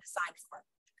has been assigned for.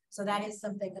 So that is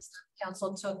something the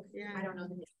council took. Yeah. I don't know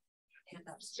the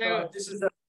stand-ups. So this is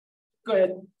go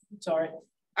ahead. Sorry.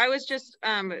 I was just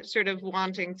sort of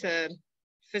wanting to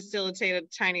facilitate a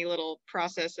tiny little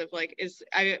process of like,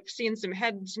 I've seen some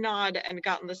heads nod and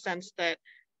gotten the sense that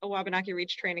a Wabanaki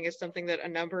Reach training is something that a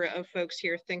number of folks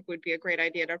here think would be a great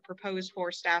idea to propose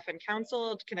for staff and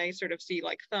council. Can I sort of see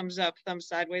like thumbs up, thumbs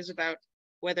sideways about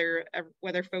whether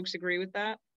folks agree with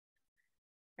that?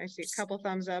 I see a couple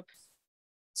thumbs up.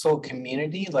 So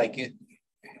community, like it,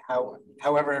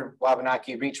 however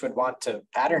Wabanaki Reach would want to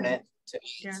pattern it.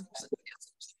 Yeah.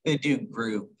 They do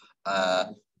group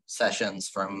sessions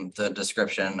from the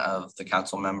description of the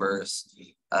council members'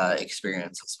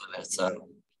 experiences with it. So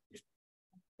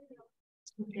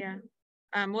yeah.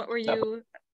 What were you?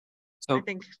 So I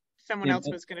think someone else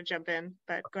was going to jump in,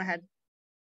 but go ahead.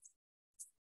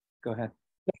 Go ahead.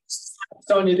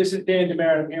 Sonia, this is Dan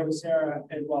Demerit. I'm here with Sarah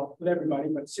and well, with everybody,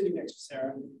 but sitting next to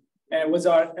Sarah. And it was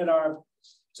at our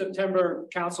September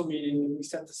council meeting, we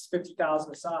set this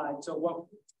 50,000 aside. So what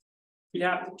we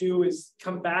have to do is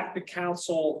come back to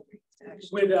council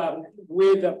with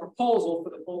a proposal for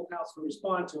the full council to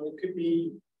respond to. It could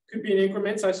be in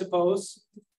increments, I suppose.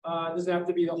 Doesn't have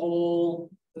to be the whole.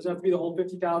 Doesn't have to be the whole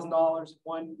 $50,000 in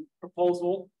one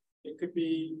proposal. It could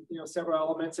be, you know, several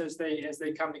elements as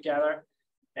they come together.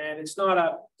 And it's not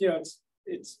a, you know,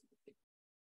 it's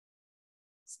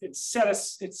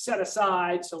set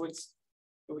aside, so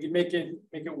we can make it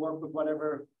work with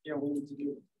whatever, you know, we need to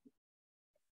do.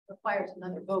 Requires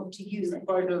another vote to use it,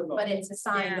 but it's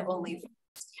assigned only.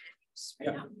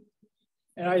 Yeah.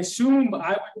 And I assume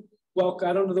I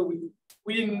don't know that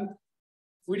we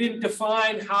didn't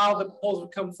define how the proposal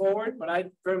would come forward, but I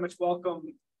very much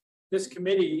welcome this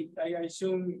committee. I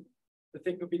assume the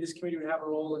thing would be this committee would have a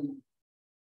role in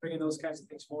bringing those kinds of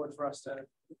things forward for us to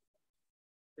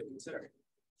consider.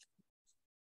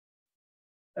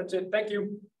 That's it. Thank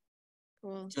you.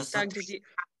 Cool.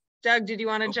 Doug, did you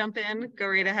want to jump in? Go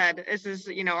right ahead. This is,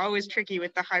 you know, always tricky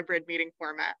with the hybrid meeting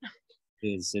format.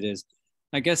 It is.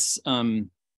 I guess the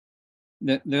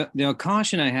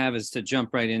caution I have is to jump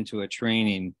right into a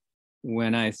training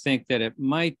when I think that it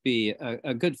might be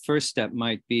a good first step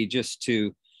might be just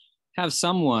to have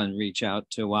someone reach out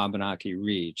to Wabanaki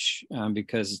Reach,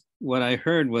 because what I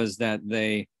heard was that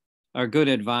they are good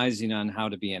advising on how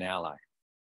to be an ally.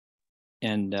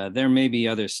 And there may be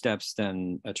other steps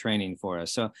than a training for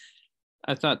us. So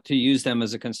I thought to use them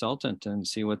as a consultant and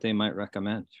see what they might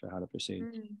recommend for how to proceed.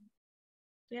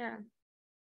 Yeah,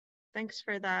 thanks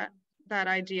for that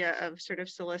idea of sort of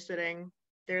soliciting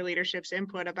their leadership's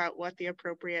input about what the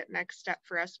appropriate next step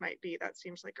for us might be. That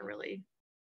seems like a really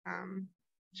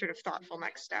sort of thoughtful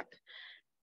next step.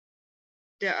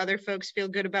 Do other folks feel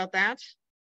good about that?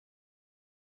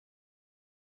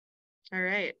 All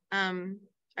right.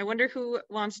 I wonder who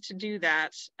wants to do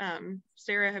that.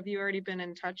 Sarah, have you already been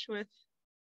in touch with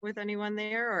anyone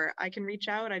there, or I can reach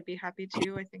out? I'd be happy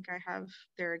to. I think I have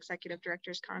their executive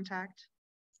director's contact.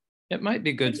 It might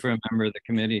be good for a member of the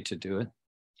committee to do it.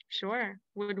 Sure.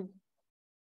 Would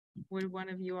one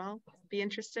of you all be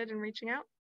interested in reaching out?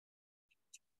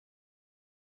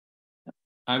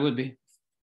 I would be.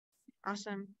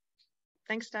 Awesome.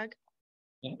 Thanks, Doug.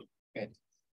 Yeah. Good.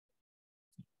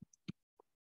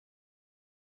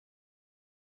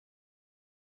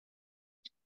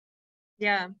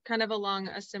 Yeah, kind of along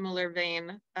a similar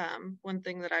vein. One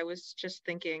thing that I was just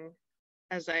thinking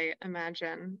as I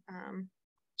imagine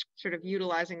sort of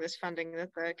utilizing this funding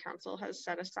that the council has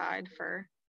set aside for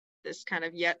this kind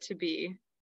of yet to be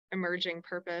emerging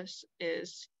purpose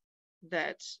is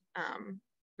that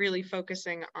really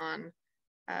focusing on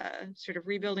sort of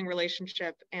rebuilding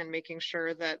relationship and making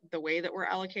sure that the way that we're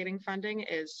allocating funding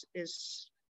is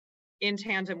in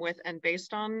tandem with and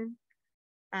based on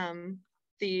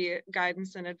the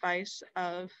guidance and advice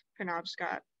of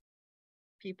Penobscot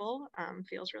people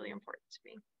feels really important to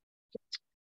me.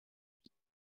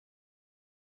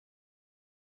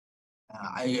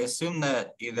 I assume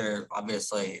that either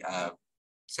obviously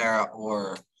Sarah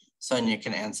or Sonia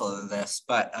can answer this,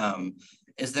 but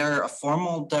is there a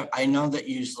formal, I know that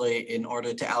usually in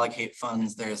order to allocate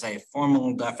funds, there's a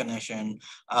formal definition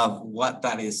of what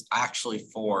that is actually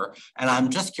for. And I'm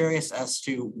just curious as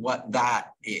to what that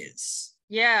is.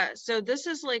 Yeah, so this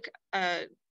is like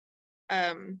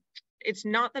it's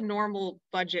not the normal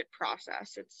budget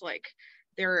process. It's like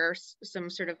there are some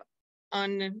sort of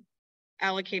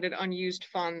unallocated, unused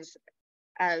funds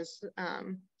as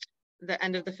the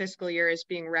end of the fiscal year is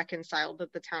being reconciled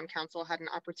that the town council had an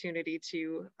opportunity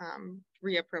to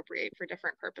reappropriate for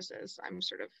different purposes. I'm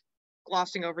sort of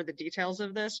glossing over the details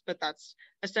of this, but that's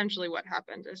essentially what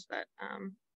happened, is that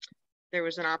there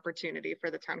was an opportunity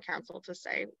for the town council to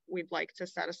say, we'd like to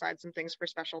set aside some things for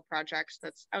special projects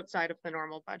that's outside of the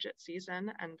normal budget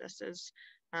season. And this is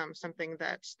something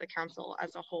that the council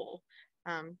as a whole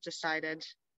decided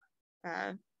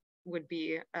would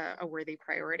be a worthy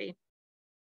priority.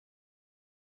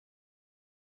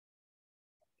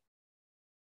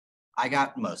 I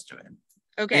got most of it.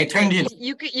 Okay, great.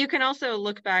 You can also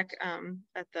look back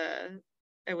at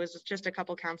it was just a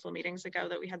couple council meetings ago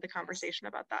that we had the conversation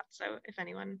about that. So if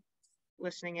anyone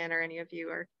listening in or any of you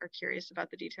are curious about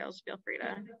the details, feel free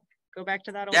to go back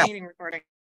to that old meeting recording.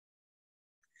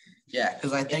 Yeah,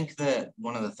 because I think that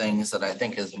one of the things that I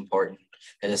think is important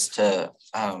is to,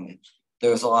 there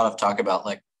was a lot of talk about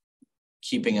like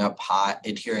keeping up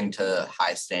adhering to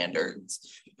high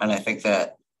standards. And I think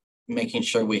that making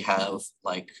sure we have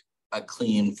like a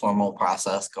clean formal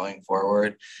process going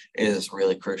forward is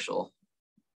really crucial.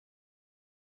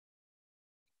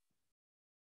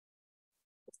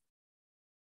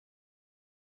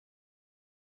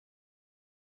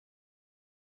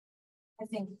 I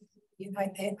think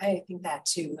that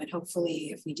too, and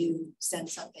hopefully if we do send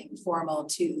something formal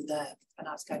to the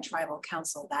Penobscot Tribal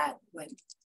Council, that would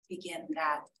begin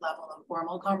that level of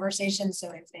formal conversation.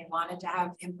 So if they wanted to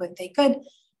have input, they could,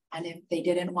 and if they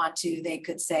didn't want to, they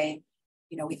could say,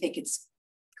 you know, we think it's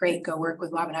great, go work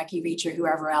with Wabanaki Reach or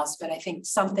whoever else, but I think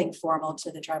something formal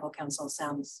to the Tribal Council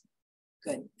sounds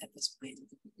good at this point.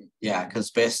 Yeah,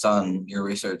 because based on your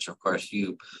research, of course,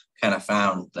 you kind of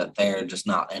found that they're just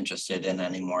not interested in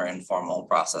any more informal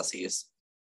processes.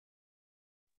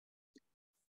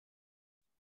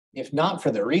 If not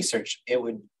for the research,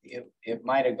 it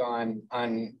might have gone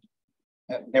on.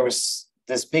 There was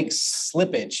this big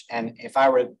slippage, and if I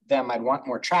were them, I'd want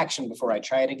more traction before I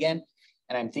try it again.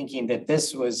 And I'm thinking that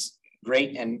this was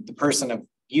great, and the person of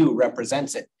you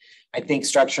represents it. I think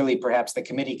structurally, perhaps the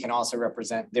committee can also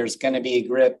represent, there's going to be a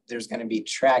grip, there's going to be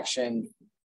traction,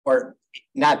 or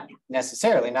not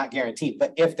necessarily, not guaranteed,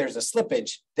 but if there's a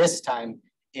slippage this time,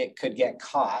 it could get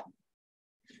caught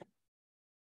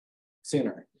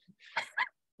sooner.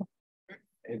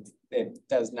 It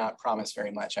does not promise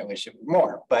very much. I wish it were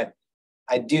more, but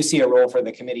I do see a role for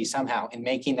the committee somehow in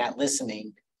making that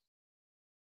listening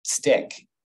stick.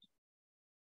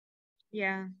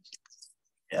 Yeah.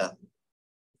 Yeah.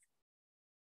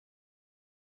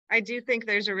 I do think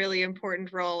there's a really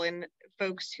important role in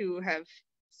folks who have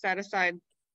set aside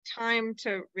time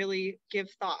to really give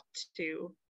thought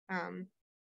to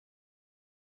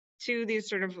these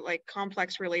sort of like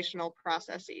complex relational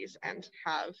processes and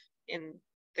have in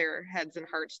their heads and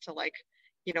hearts to like,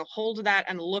 you know, hold that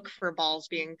and look for balls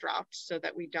being dropped so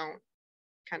that we don't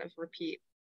kind of repeat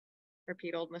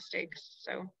old mistakes.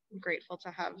 So I'm grateful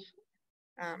to have,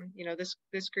 you know,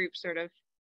 this group sort of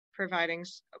providing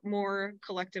more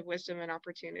collective wisdom and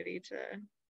opportunity to,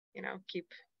 you know, keep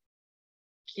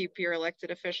your elected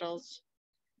officials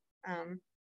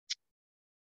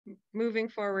moving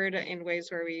forward in ways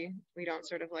where we don't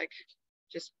sort of like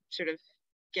just sort of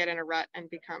get in a rut and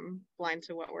become blind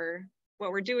to what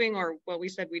we're doing or what we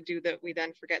said we'd do that we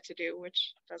then forget to do,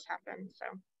 which does happen. So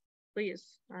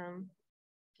please,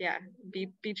 yeah,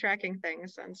 be tracking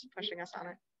things and pushing us on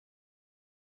it.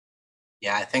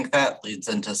 Yeah, I think that leads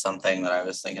into something that I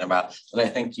was thinking about that I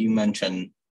think you mentioned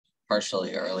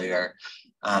partially earlier,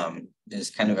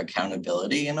 is kind of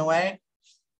accountability in a way.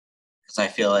 Because I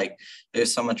feel like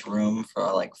there's so much room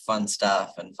for like fun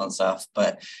stuff,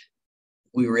 but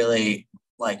we really,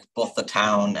 like both the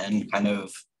town and kind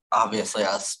of obviously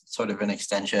us sort of an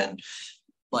extension,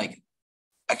 like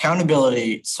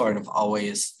accountability sort of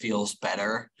always feels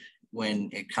better when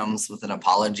it comes with an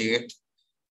apology,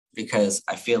 because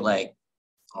I feel like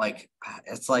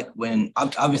it's like when,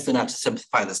 obviously not to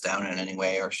simplify this down in any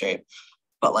way or shape,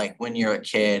 but like when you're a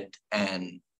kid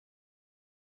and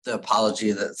the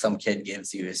apology that some kid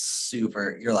gives you is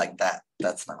super, you're like,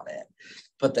 that's not it.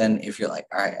 But then if you're like,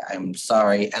 all right, I'm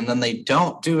sorry, and then they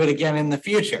don't do it again in the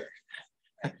future,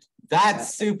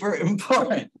 that's super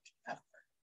important.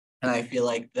 And I feel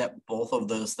like that both of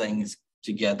those things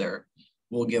together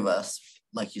will give us,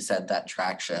 like you said, that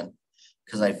traction.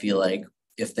 Because I feel like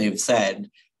if they've said,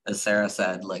 as Sarah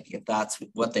said, like if that's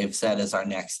what they've said is our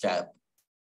next step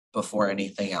before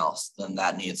anything else, then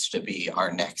that needs to be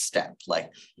our next step.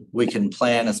 Like we can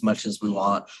plan as much as we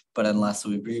want, but unless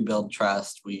we rebuild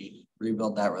trust, we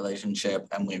rebuild that relationship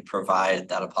and we provide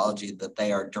that apology that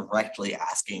they are directly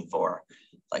asking for,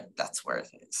 like that's where it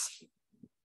is.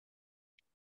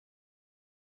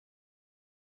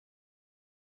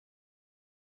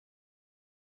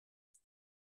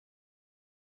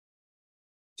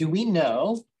 Do we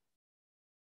know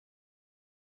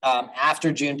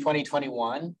after June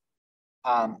 2021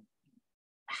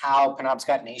 how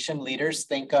Penobscot Nation leaders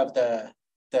think of the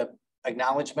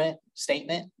acknowledgement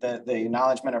statement, the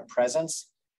acknowledgement of presence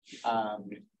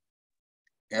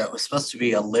Yeah, it was supposed to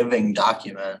be a living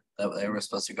document that they were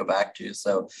supposed to go back to.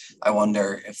 So I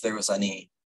wonder if there was any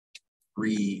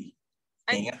looking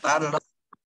at that at all.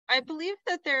 I believe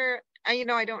that there, I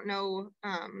don't know,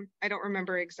 I don't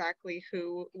remember exactly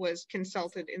who was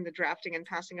consulted in the drafting and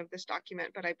passing of this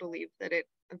document, but I believe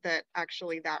that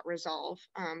actually that resolve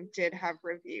did have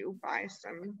review by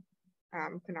some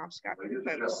Penobscot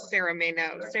folks. Sarah may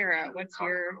know. Sarah, what's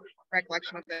your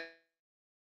recollection of this?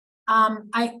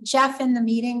 Jeff in the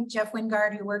meeting, Jeff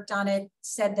Wingard, who worked on it,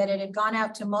 said that it had gone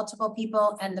out to multiple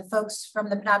people, and the folks from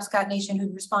the Penobscot Nation who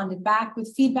responded back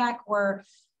with feedback were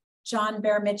John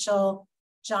Bear Mitchell,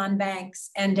 John Banks,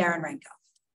 and Darren Renko.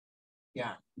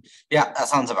 Yeah, that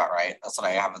sounds about right. That's what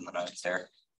I have in the notes there.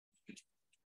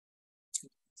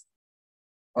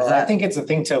 Well, I think it's a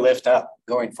thing to lift up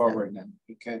going forward. And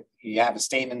you have a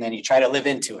statement, then you try to live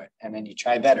into it, and then you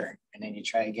try better, and then you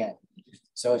try again.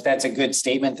 So if that's a good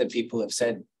statement that people have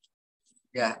said.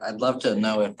 Yeah, I'd love to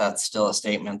know if that's still a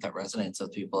statement that resonates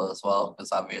with people as well,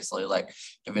 because obviously, like,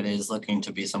 if it is looking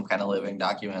to be some kind of living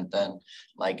document, then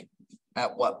like,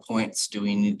 at what points do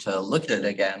we need to look at it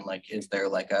again? Like, is there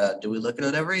like do we look at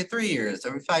it every 3 years,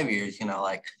 every 5 years,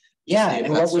 like? Yeah,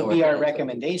 and what would be our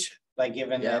recommendation? Like,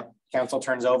 given that council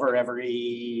turns over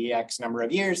every X number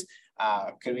of years,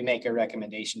 could we make a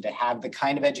recommendation to have the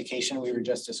kind of education we were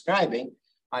just describing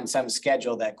on some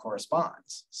schedule that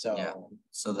corresponds? So,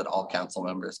 so that all council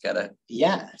members get it.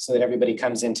 Yeah, so that everybody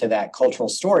comes into that cultural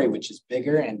story, which is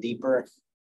bigger and deeper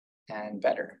and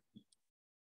better.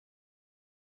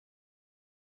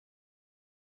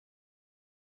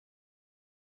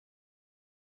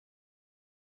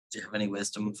 Do you have any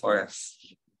wisdom for us?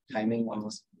 Timing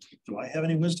ones. Do I have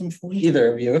any wisdom for you?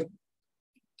 Either of you.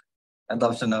 I'd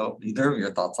love to know either of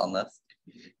your thoughts on this.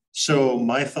 So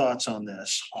my thoughts on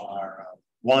this are,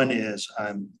 one is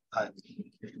I'm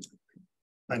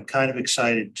kind of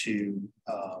excited to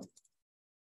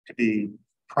be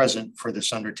present for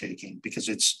this undertaking, because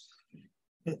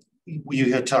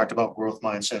you had talked about growth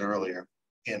mindset earlier.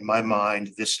 In my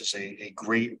mind, this is a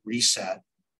great reset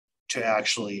to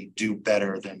actually do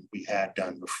better than we had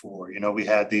done before. We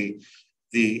had the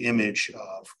image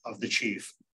of the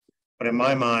chief, but in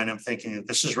my mind, I'm thinking that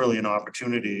this is really an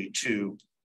opportunity to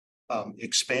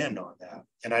expand on that.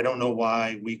 And I don't know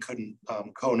why we couldn't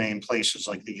co-name places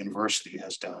like the university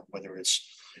has done, whether it's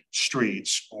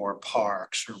streets or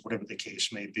parks or whatever the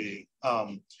case may be.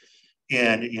 And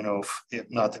if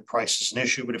not that price is an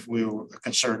issue, but if we were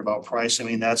concerned about price, I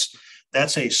mean, that's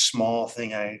a small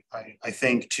thing. I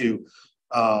think to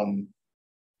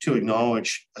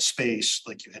acknowledge a space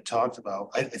like you had talked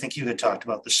about. I think you had talked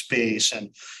about the space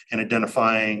and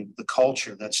identifying the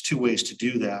culture. That's two ways to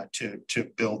do that,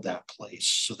 to build that place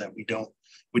so that we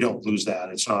don't lose that.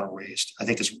 It's not erased, I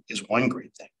think is one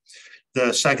great thing.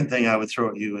 The second thing I would throw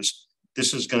at you is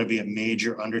this is going to be a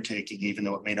major undertaking, even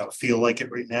though it may not feel like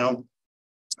it right now.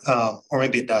 Or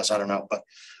maybe it does, I don't know, but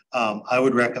I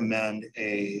would recommend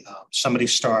somebody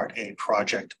start a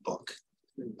project book,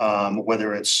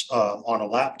 whether it's on a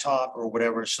laptop or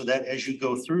whatever, so that as you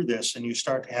go through this and you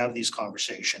start to have these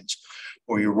conversations,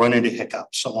 or you run into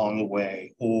hiccups along the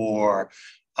way, or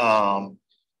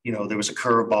there was a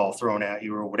curveball thrown at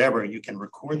you or whatever, you can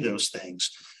record those things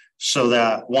so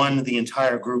that the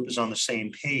entire group is on the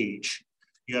same page.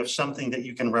 You have something that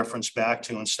you can reference back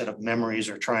to instead of memories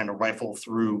or trying to rifle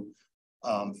through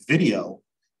video.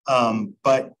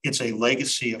 But it's a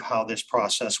legacy of how this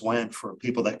process went for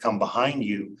people that come behind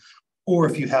you. Or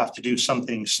if you have to do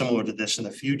something similar to this in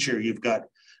the future, you've got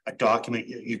a document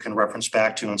you can reference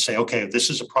back to and say, okay, this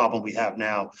is a problem we have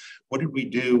now. What did we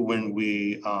do when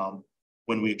we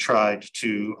tried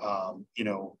to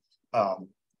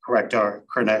correct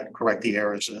the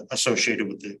errors associated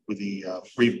with the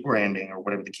rebranding or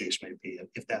whatever the case may be,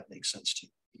 if that makes sense to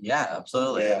you. Yeah,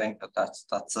 absolutely. Yeah. I think that's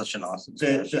such an awesome.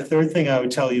 The third thing I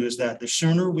would tell you is that the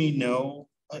sooner we know,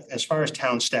 as far as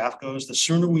town staff goes, the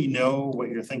sooner we know what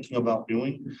you're thinking about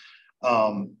doing,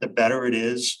 the better it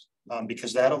is,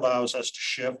 because that allows us to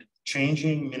shift.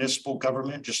 Changing municipal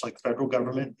government, just like federal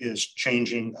government, is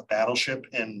changing a battleship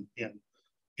in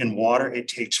water. It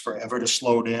takes forever to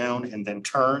slow down and then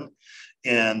turn.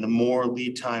 And the more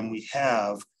lead time we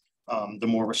have, the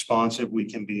more responsive we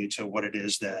can be to what it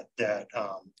is that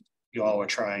you all are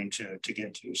trying to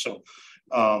get to. So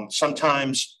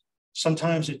sometimes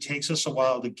it takes us a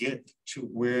while to get to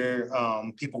where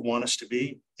people want us to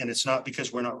be. And it's not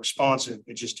because we're not responsive.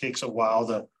 It just takes a while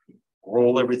to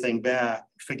roll everything back,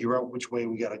 figure out which way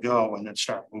we got to go, and then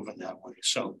start moving that way.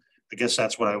 So I guess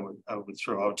that's what I would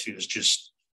throw out to you, is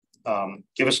just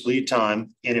give us lead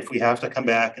time. And if we have to come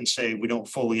back and say, we don't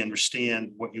fully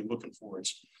understand what you're looking for,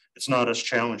 it's not us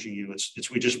challenging you.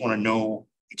 It's we just want to know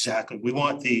exactly. We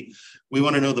want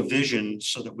to know the vision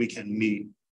so that we can meet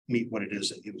what it is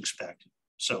that you expect.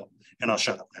 So, and I'll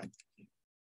shut up now.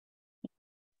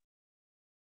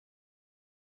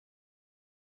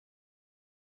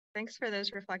 Thanks for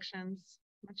those reflections.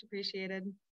 Much appreciated.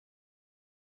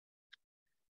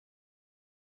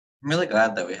 I'm really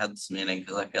glad that we had this meeting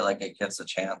because I feel like it gives a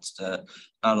chance to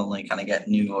not only kind of get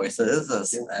new voices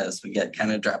as we get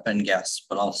kind of drop in guests,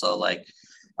 but also like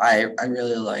I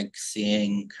really like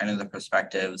seeing kind of the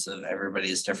perspectives of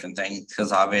everybody's different things,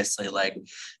 because obviously like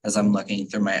as I'm looking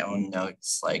through my own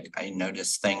notes, like I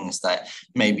notice things that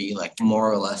may be like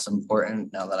more or less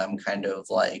important now that I'm kind of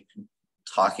like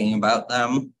talking about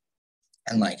them.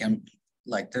 And like I'm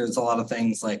like there's a lot of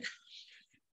things like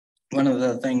one of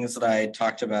the things that I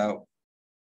talked about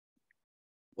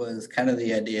was kind of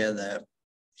the idea that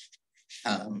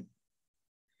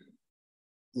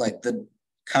like the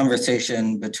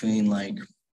conversation between like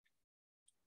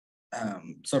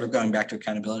sort of going back to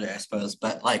accountability, I suppose,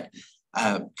 but like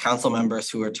council members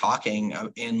who are talking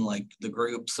in like the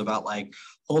groups about like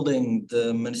holding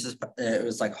the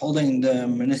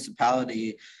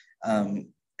municipality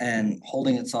and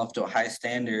holding itself to a high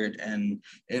standard, and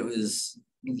it was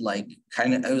like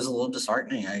it was a little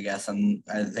disheartening, I guess, and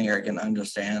I think I can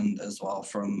understand as well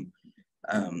from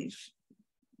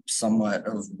somewhat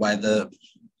of why the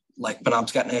like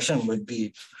Penobscot Nation would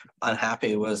be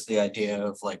unhappy was the idea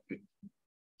of like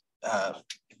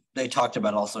they talked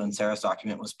about also in Sarah's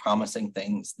document was promising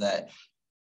things that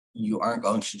you aren't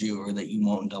going to do or that you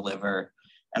won't deliver.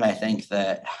 And I think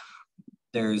that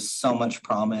there's so much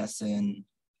promise in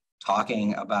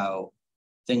talking about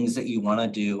things that you want to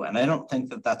do. And I don't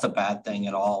think that that's a bad thing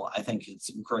at all. I think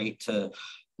it's great to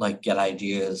like get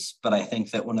ideas, but I think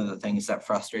that one of the things that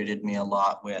frustrated me a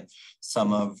lot with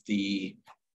some of the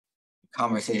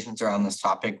conversations around this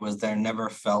topic was there never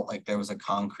felt like there was a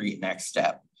concrete next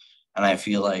step. And I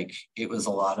feel like it was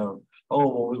a lot of, oh,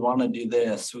 well, we want to do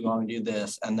this, we want to do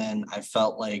this. And then I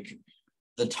felt like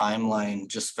the timeline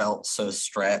just felt so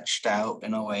stretched out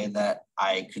in a way that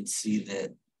I could see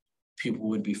that people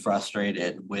would be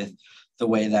frustrated with the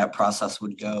way that process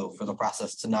would go, for the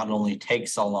process to not only take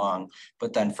so long,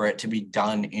 but then for it to be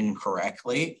done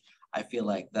incorrectly. I feel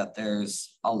like that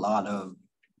there's a lot of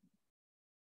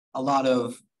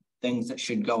things that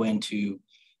should go into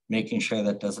making sure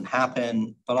that doesn't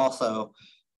happen, but also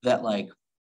that like,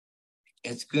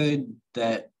 it's good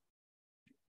that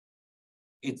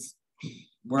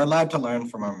we're allowed to learn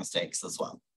from our mistakes as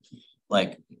well.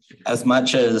 Like as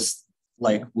much as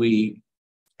like we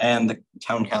and the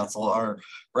town council are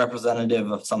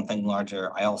representative of something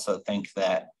larger, I also think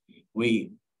that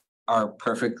we are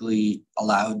perfectly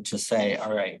allowed to say,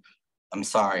 all right, I'm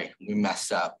sorry, we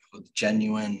messed up, with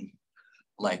genuine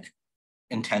like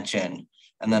intention.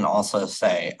 And then also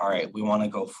say, all right, we want to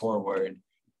go forward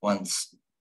once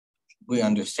we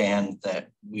understand that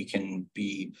we can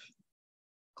be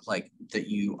like, that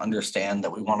you understand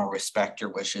that we want to respect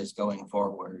your wishes going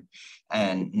forward,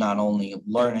 and not only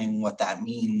learning what that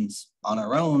means on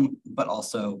our own, but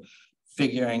also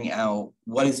figuring out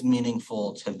what is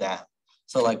meaningful to them.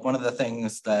 So like one of the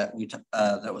things that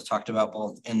that was talked about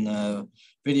both in the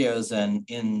videos and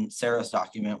in Sarah's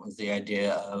document was the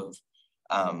idea of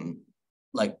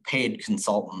like paid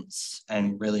consultants,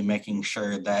 and really making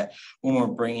sure that when we're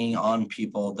bringing on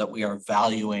people that we are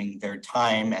valuing their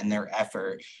time and their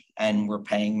effort, and we're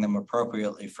paying them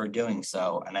appropriately for doing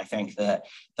so. And I think that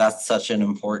that's such an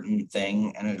important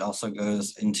thing. And it also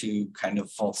goes into kind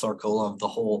of full circle of the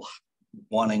whole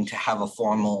wanting to have a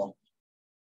formal,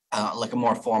 like a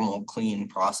more formal, clean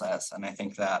process. And I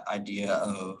think that idea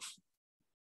of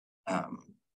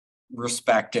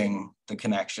respecting the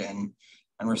connection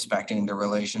and respecting the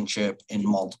relationship in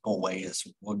multiple ways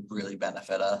would really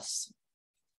benefit us.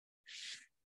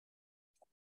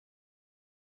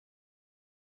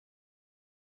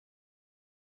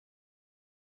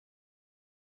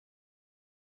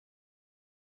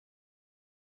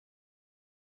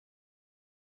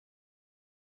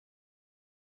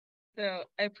 So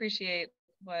I appreciate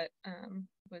what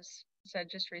was said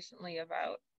just recently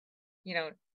about, you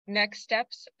know, next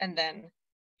steps and then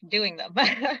doing them.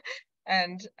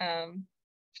 And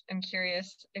I'm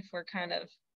curious if we're kind of,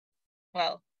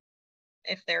 well,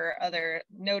 if there are other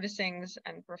noticings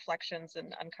and reflections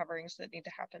and uncoverings that need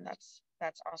to happen,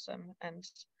 that's awesome. And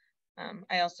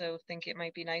I also think it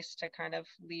might be nice to kind of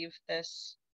leave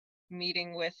this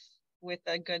meeting with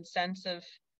a good sense of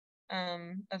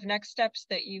of next steps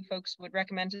that you folks would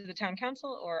recommend to the town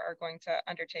council or are going to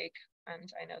undertake.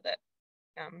 And I know that,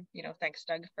 you know, thanks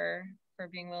Doug for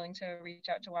being willing to reach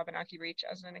out to Wabanaki Reach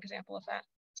as an example of that.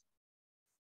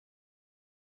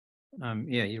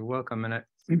 Yeah, you're welcome. And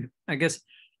I guess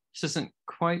this isn't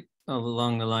quite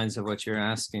along the lines of what you're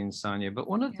asking, Sonia, but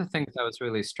one of the things I was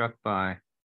really struck by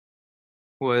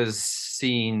was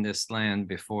seeing this land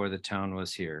before the town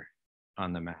was here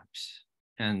on the maps.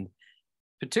 And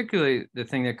particularly the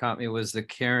thing that caught me was the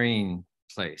carrying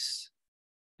place.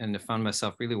 And I found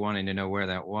myself really wanting to know where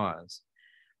that was.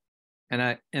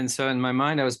 And so in my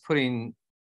mind, I was putting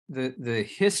the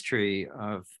history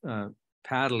of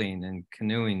paddling and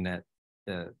canoeing that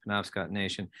the Penobscot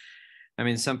Nation. I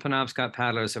mean, some Penobscot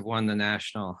paddlers have won the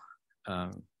national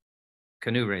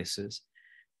canoe races.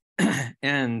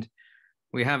 And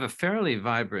we have a fairly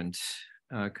vibrant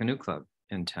canoe club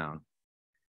in town.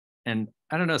 And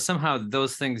I don't know, somehow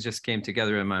those things just came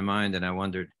together in my mind, and I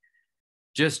wondered,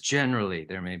 just generally,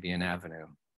 there may be an avenue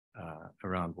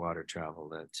around water travel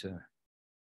that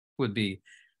would be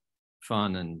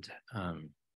fun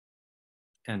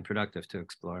and productive to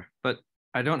explore. But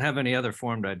I don't have any other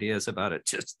formed ideas about it,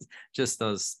 just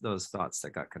those thoughts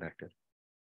that got connected.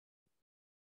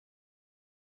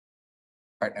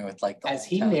 Partner with like as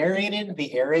he narrated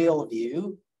the aerial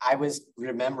view, I was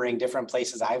remembering different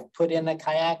places I've put in a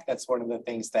kayak. That's one of the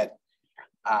things that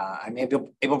I'm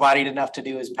able-bodied enough to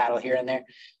do is paddle here and there.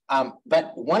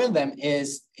 But one of them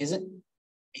isn't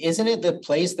it the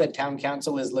place that town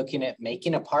council is looking at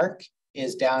making a park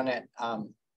is down at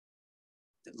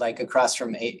like across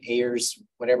from Ayers,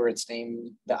 whatever its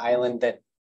name, the island that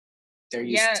they're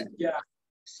used to. Yeah.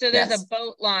 So there's a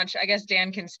boat launch. I guess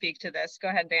Dan can speak to this. Go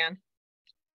ahead, Dan.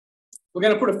 We're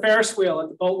gonna put a Ferris wheel at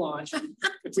the boat launch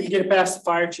if we can get it past the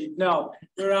fire chief. No,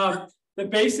 we're the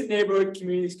basic neighborhood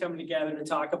communities coming together to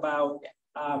talk about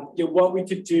you know, what we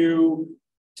could do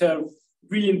to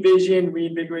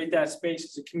reinvigorate that space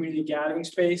as a community gathering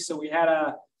space. So we had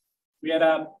a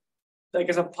like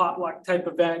as a potluck type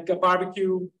event, a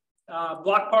barbecue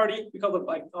block party. We call it,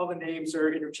 like, all the names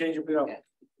are interchangeable. You know.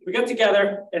 We got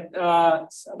together at, about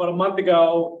a month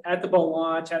ago at the boat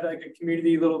launch, had like a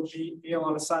community little meal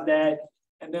on a Sunday.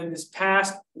 And then this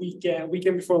past weekend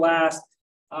before last,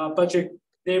 a bunch of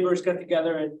neighbors got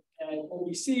together at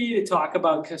OBC to talk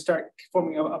about, start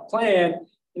forming a plan.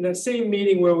 In that same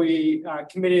meeting where we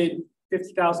committed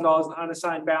 $50,000 in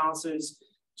unassigned balances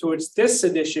towards this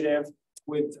initiative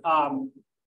with,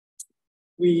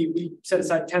 we set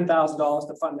aside $10,000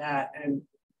 to fund that. And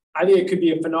I think it could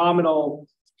be a phenomenal,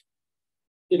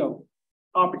 you know,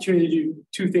 opportunity to do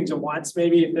two things at once.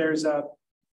 Maybe if there's a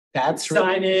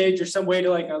signage or some way to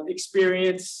like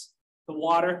experience the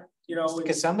water, you know.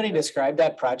 Because somebody described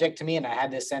that project to me, and I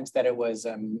had this sense that it was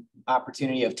an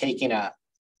opportunity of taking a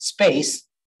space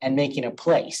and making a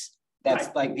place. That's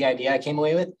right. Like the idea I came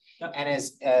away with. Yep. And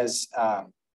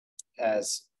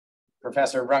as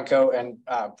Professor Runco and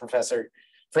Professor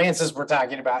Francis were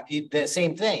talking about, the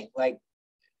same thing, like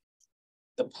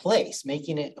the place,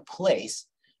 making it a place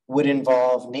would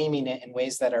involve naming it in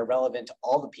ways that are relevant to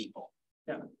all the people.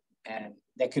 Yeah. And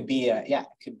that could be,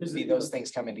 those things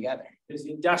coming together. There's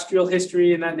the industrial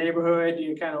history in that neighborhood, you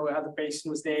know, kind of how the basin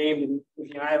was named, and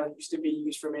the island used to be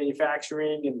used for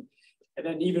manufacturing, and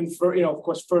then even for, you know, of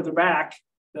course, further back,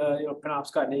 the, you know,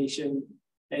 Penobscot Nation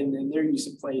and their use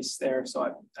of place there. So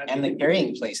I and the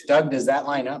carrying place, Doug, does that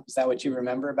line up? Is that what you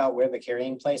remember about where the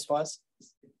carrying place was?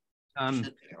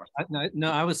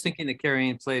 No, I was thinking the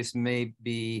carrying place may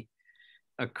be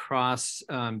across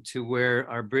to where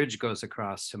our bridge goes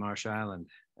across to Marsh Island.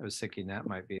 I was thinking that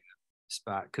might be a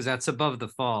spot because that's above the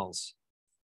falls.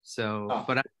 So,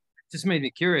 but it just made me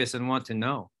curious and want to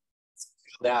know.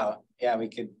 Yeah, we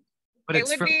could. But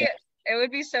it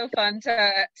would be so fun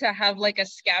to have like a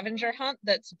scavenger hunt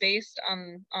that's based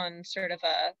on sort of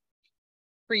a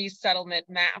pre-settlement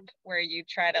map where you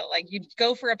try to, like, you'd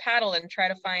go for a paddle and try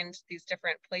to find these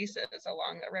different places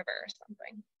along the river or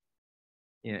something.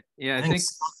 Yeah, I think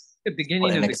the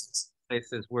beginning of the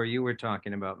places where you were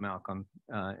talking about, Malcolm.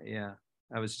 Yeah,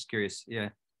 I was just curious. Yeah,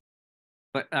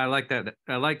 but I like that.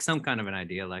 I like some kind of an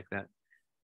idea like that.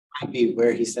 Might be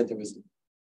where he said there was.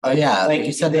 Oh yeah, like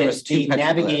you said, there was the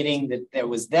navigating that there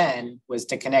was then was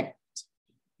to connect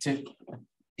to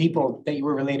people that you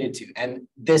were related to, and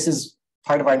this is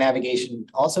part of our navigation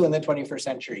also in the 21st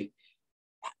century.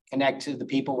 Connect to the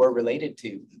people we're related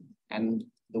to, and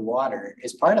the water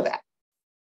is part of that.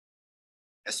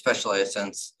 Especially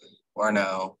since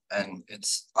Orono and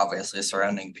its obviously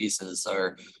surrounding pieces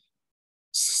are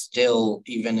still,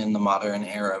 even in the modern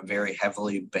era, very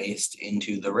heavily based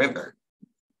into the river.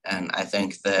 And I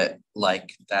think that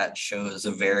like that shows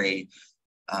a very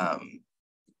not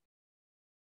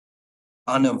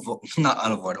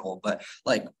unavoidable, but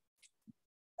like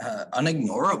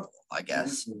unignorable, I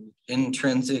guess,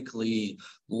 intrinsically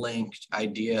linked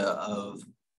idea of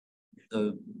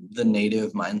the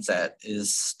native mindset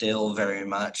is still very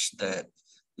much that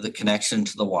the connection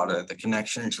to the water, the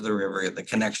connection to the river, the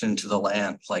connection to the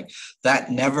land, like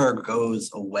that never goes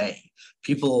away.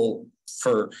 People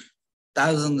for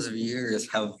thousands of years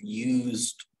have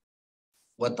used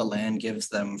what the land gives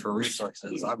them for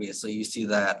resources. Obviously, you see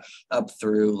that up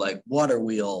through like water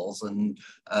wheels and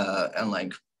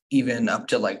like even up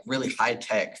to like really high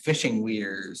tech fishing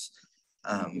weirs.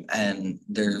 And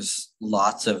there's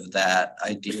lots of that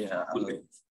idea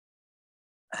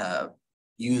of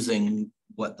using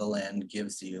what the land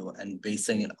gives you and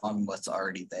basing it on what's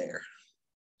already there.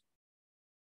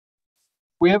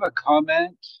 We have a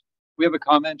comment. We have a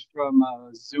comment from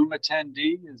a Zoom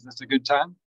attendee. Is this a good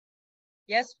time?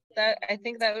 Yes, I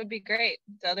think that would be great.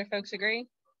 Do other folks agree?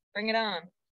 Bring it on.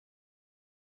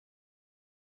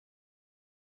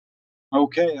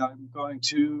 Okay, I'm going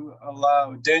to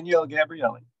allow Danielle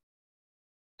Gabrielli.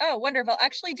 Oh, wonderful.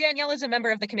 Actually, Danielle is a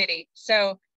member of the committee,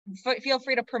 so feel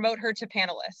free to promote her to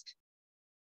panelist.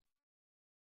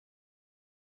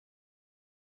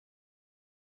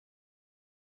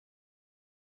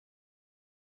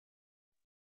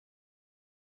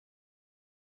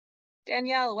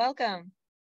 Danielle, welcome.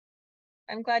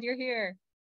 I'm glad you're here.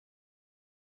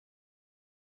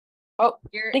 Oh,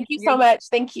 thank you so much.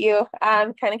 Thank you.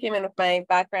 Kind of came in with my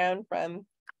background from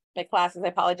my classes. I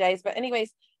apologize. But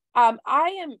anyways,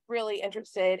 I am really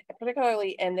interested,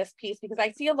 particularly in this piece, because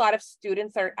I see a lot of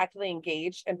students that are actively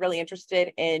engaged and really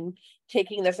interested in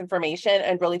taking this information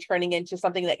and really turning into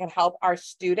something that can help our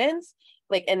students,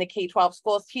 like in the K-12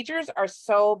 schools. Teachers are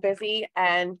so busy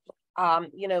and,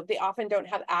 you know, they often don't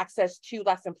have access to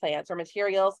lesson plans or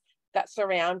materials that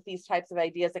surround these types of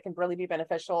ideas that can really be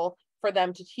beneficial for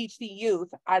them to teach the youth,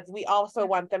 as we also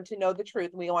want them to know the truth.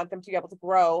 And we want them to be able to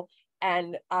grow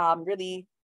and really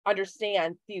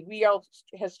understand the real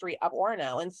history of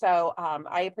Orono. And so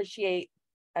I appreciate,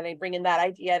 and I bring in that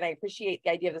idea, and I appreciate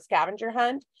the idea of the scavenger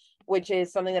hunt, which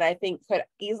is something that I think could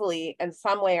easily in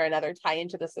some way or another tie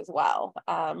into this as well.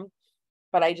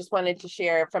 But I just wanted to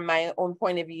share from my own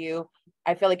point of view.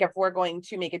 I feel like if we're going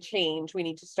to make a change, we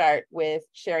need to start with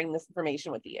sharing this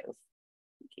information with the youth.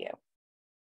 Thank you.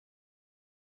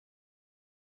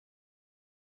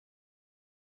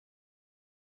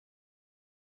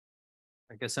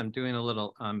 I guess I'm doing a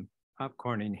little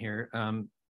popcorning here,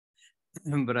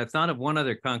 but I thought of one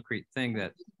other concrete thing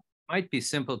that might be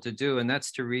simple to do, and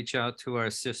that's to reach out to our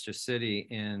sister city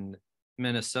in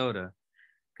Minnesota,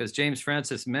 because James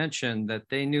Francis mentioned that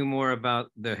they knew more about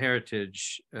the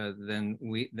heritage than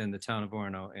the town of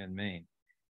Orono in Maine.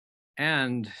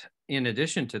 And in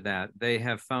addition to that, they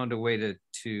have found a way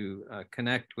to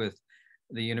connect with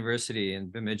the university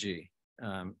in Bemidji,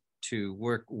 to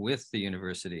work with the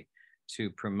university to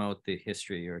promote the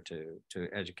history or to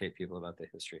educate people about the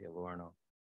history of Orono.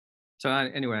 So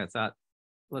anyway, I thought,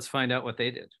 let's find out what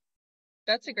they did.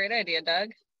 That's a great idea, Doug.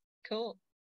 Cool.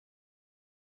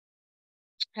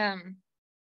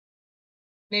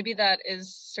 Maybe that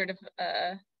is sort of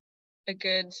a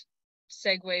good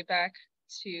segue back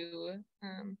to,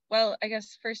 well, I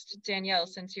guess first, Danielle,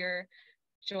 since you're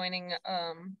joining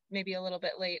maybe a little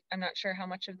bit late, I'm not sure how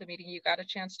much of the meeting you got a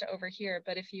chance to overhear,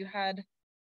 but if you had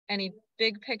any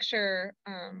big picture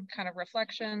kind of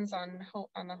reflections on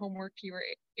the homework you were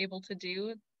able to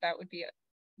do, that would be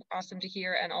awesome to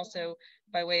hear. And also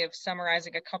by way of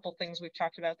summarizing a couple things we've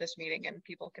talked about this meeting, and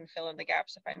people can fill in the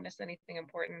gaps if I miss anything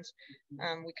important.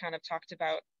 We kind of talked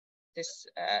about this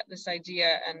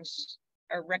idea and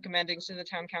are recommending to the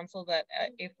town council that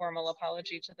a formal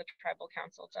apology to the tribal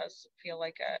council does feel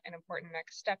like an important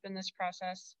next step in this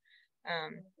process.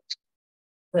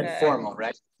 Formal,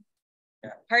 right?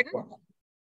 Pardon?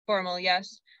 Formal,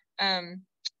 yes.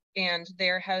 And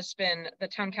there has been, the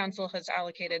town council has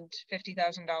allocated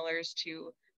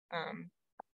 $50,000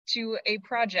 to a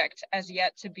project as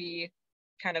yet to be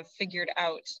kind of figured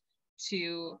out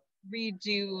to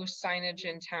redo signage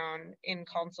in town in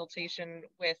consultation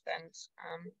with and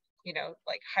you know,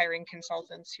 like hiring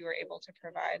consultants who are able to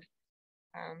provide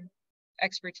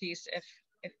expertise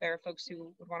if there are folks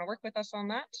who would want to work with us on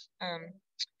that.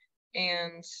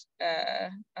 And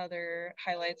other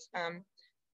highlights.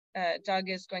 Doug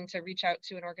is going to reach out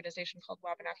to an organization called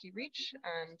Wabanaki Reach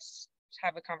and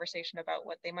have a conversation about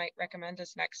what they might recommend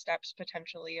as next steps,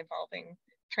 potentially involving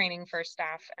training for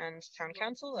staff and town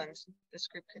council. And this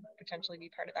group could potentially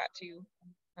be part of that too,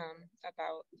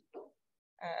 about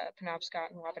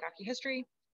Penobscot and Wabanaki history.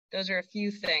 Those are a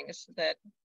few things that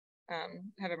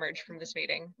have emerged from this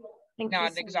meeting.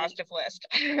 Not an exhaustive list.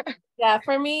 Yeah,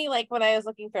 for me, like when I was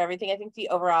looking for everything, I think the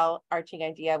overall arching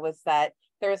idea was that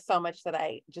there is so much that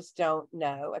I just don't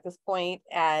know at this point,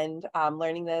 and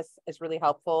learning this is really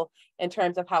helpful in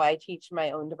terms of how I teach my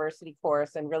own diversity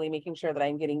course and really making sure that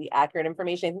I'm getting the accurate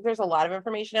information. I think there's a lot of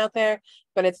information out there,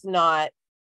 but it's not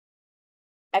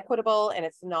equitable and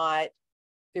it's not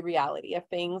the reality of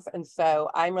things. And so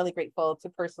I'm really grateful to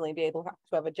personally be able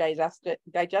to have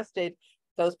digested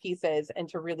those pieces and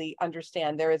to really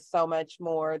understand there is so much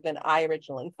more than I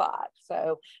originally thought.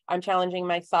 So I'm challenging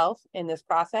myself in this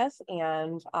process,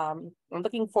 and I'm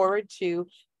looking forward to,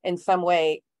 in some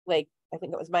way, like I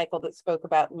think it was Michael that spoke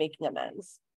about making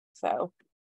amends. So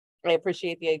I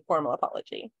appreciate the formal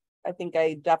apology. I think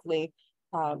I definitely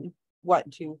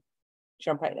want to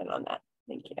jump right in on that.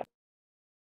 Thank you.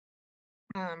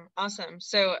 Awesome.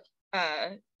 So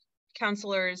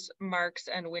Councilors Marks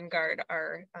and Wingard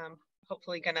are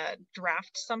hopefully going to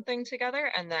draft something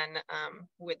together, and then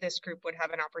with this group would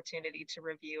have an opportunity to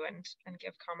review and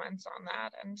give comments on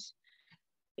that, and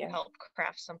help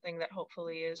craft something that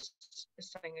hopefully is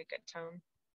setting a good tone.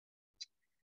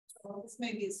 Well, this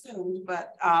may be assumed,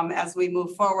 but as we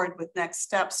move forward with next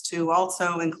steps, to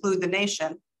also include the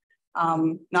nation,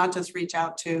 not just reach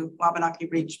out to Wabanaki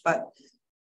Reach, but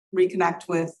reconnect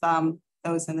with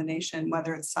those in the nation,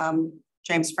 whether it's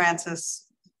James Francis,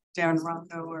 Darren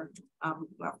Ronco, or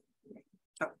well,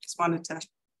 so just wanted to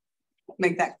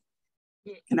make that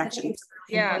connection.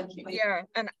 Yeah,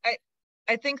 and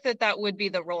I think that would be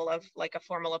the role of like a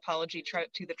formal apology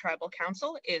to the tribal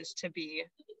council, is to be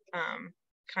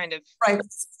kind of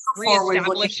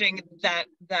reestablishing that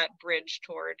bridge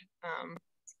toward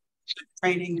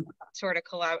training, sort of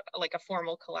like a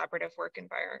formal collaborative work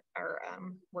environment or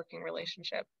working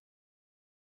relationship.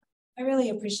 I really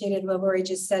appreciated what Lori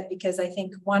just said, because I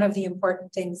think one of the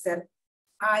important things that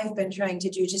I've been trying to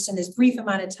do just in this brief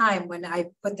amount of time, when I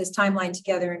put this timeline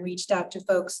together and reached out to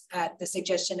folks at the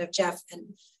suggestion of Jeff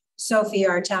and Sophie,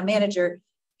 our town manager,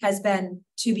 has been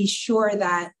to be sure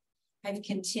that I've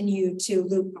continued to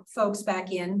loop folks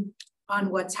back in on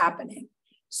what's happening.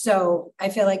 So I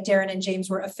feel like Darren and James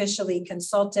were officially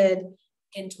consulted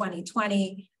in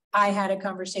 2020. I had a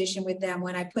conversation with them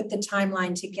when I put the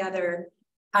timeline together.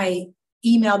 I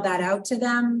emailed that out to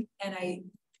them, and I,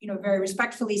 very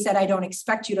respectfully said, I don't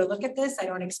expect you to look at this. I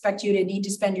don't expect you to need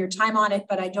to spend your time on it,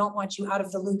 but I don't want you out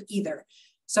of the loop either.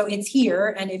 So it's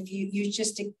here. And if you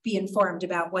just to be informed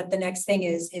about what the next thing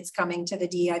is, it's coming to the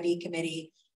DIB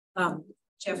committee.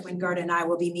 Jeff Wingard and I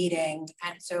will be meeting.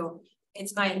 And so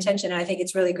it's my intention, and I think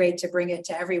it's really great to bring it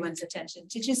to everyone's attention,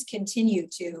 to just continue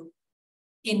to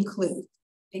include,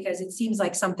 because it seems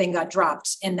like something got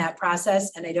dropped in that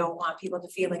process, and I don't want people to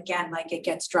feel again like it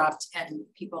gets dropped and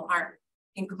people aren't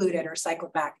included or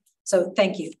cycled back. So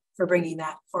thank you for bringing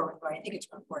that forward. I think it's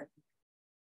really important.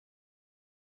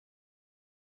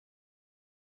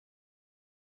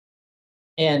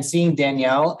 And seeing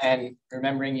Danielle and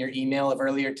remembering your email of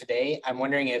earlier today, I'm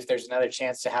wondering if there's another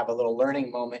chance to have a little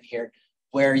learning moment here,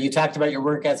 where you talked about your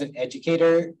work as an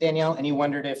educator, Danielle, and you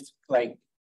wondered if like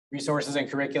resources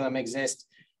and curriculum exist.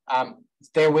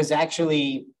 There was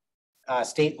actually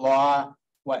state law,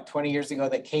 20 years ago,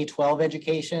 that K-12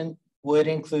 education would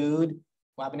include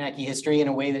Wabanaki history in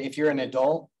a way that if you're an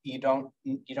adult, you don't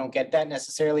get that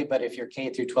necessarily, but if you're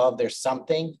K through 12, there's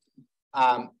something.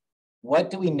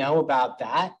 What do we know about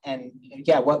that? And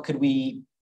yeah, what could we,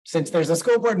 since there's a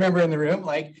school board member in the room,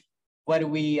 like what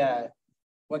can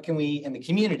we in the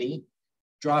community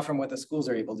draw from what the schools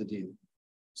are able to do?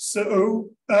 So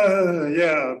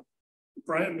yeah,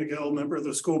 Brian Miguel, member of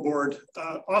the school board.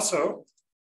 Also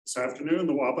this afternoon,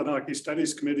 the Wabanaki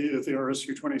Studies Committee of the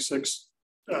RSU 26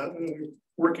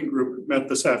 working group met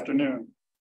this afternoon.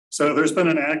 So there's been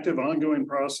an active ongoing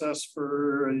process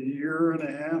for a year and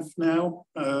a half now,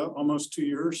 almost 2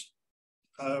 years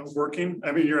working.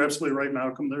 I mean, you're absolutely right,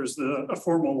 Malcolm. There's a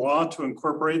formal law to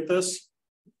incorporate this.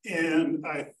 And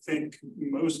I think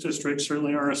most districts,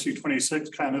 certainly RSU 26,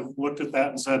 kind of looked at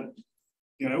that and said,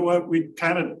 you know what, we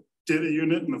kind of did a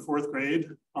unit in the 4th grade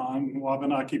on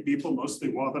Wabanaki people, mostly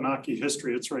Wabanaki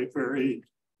history. It's right, very,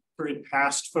 very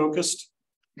past focused.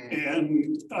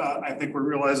 And I think we're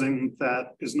realizing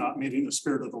that is not meeting the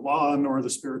spirit of the law, nor the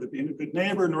spirit of being a good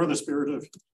neighbor, nor the spirit of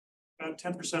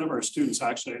 10% of our students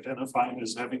actually identifying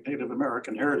as having Native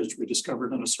American heritage. We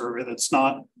discovered in a survey that's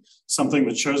not something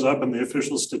that shows up in the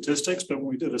official statistics, but when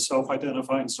we did a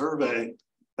self-identifying survey,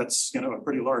 that's a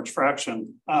pretty large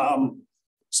fraction.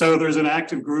 So there's an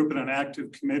active group and an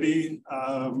active committee.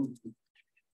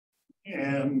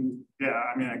 And yeah,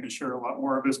 I mean, I can share a lot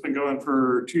more of it. It's been going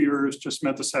for 2 years, just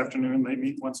met this afternoon. They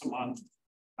meet once a month.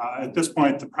 At this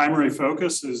point, the primary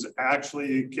focus is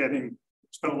actually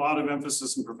spent a lot of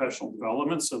emphasis in professional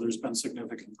development. So there's been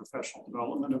significant professional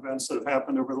development events that have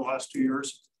happened over the last 2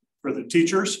 years for the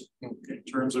teachers in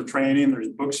terms of training. There's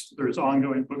books, there's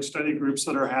ongoing book study groups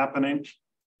that are happening.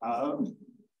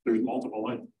 There's multiple.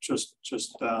 I just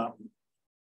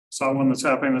saw one that's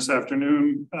happening this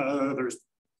afternoon. There's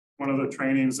one of the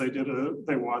trainings they did,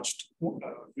 they watched a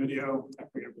video, I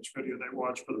forget which video they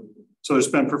watched, but so there's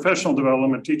been professional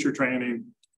development, teacher training.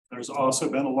 There's also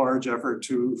been a large effort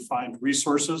to find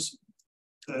resources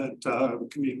that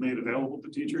can be made available to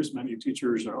teachers. Many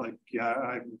teachers are like, yeah,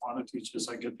 I want to teach this,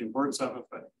 I get the importance of it,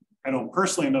 but I don't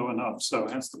personally know enough. So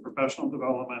hence the professional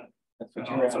development and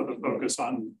also the focus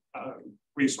on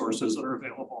resources that are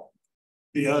available.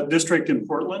 The district in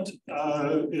Portland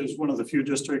is one of the few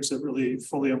districts that really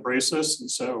fully embrace this. And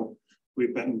so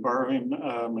we've been borrowing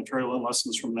material and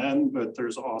lessons from them, but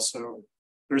there's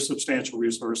substantial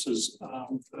resources.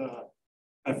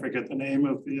 I forget the name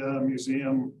of the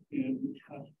museum in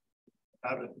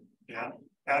Abbey. Yeah,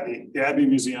 the Abbey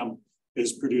Museum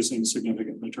is producing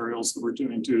significant materials that we're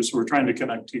doing too. So we're trying to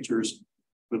connect teachers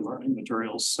with learning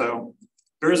materials. So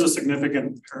there is a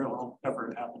significant parallel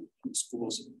effort happening in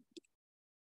schools.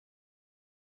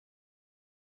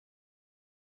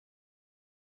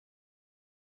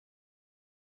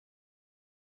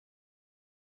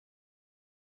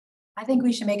 I think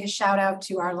we should make a shout out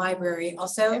to our library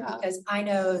also, because I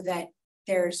know that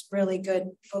there's really good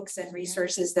books and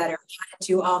resources that are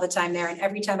to all the time there. And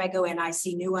every time I go in, I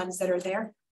see new ones that are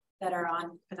there that are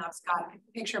on Penobscot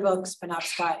picture books,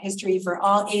 Penobscot history for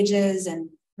all ages. And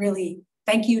really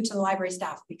thank you to the library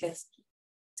staff, because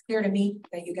it's clear to me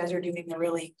that you guys are doing a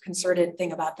really concerted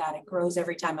thing about that. It grows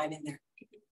every time I'm in there.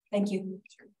 Thank you.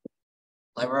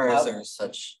 Libraries are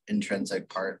such intrinsic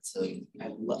parts of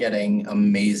getting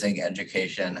amazing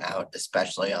education out,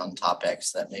 especially on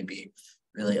topics that may be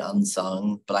really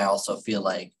unsung. But I also feel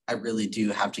like I really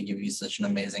do have to give you such an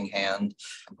amazing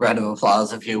round of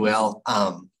applause, if you will,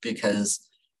 because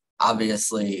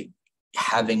obviously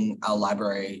having a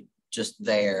library just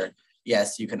there,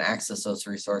 yes, you can access those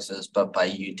resources, but by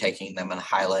you taking them and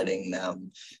highlighting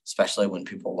them, especially when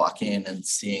people walk in and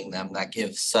seeing them, that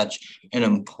gives such an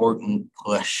important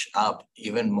push up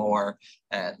even more.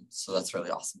 And so that's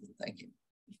really awesome. Thank you.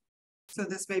 So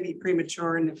this may be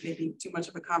premature and it may be too much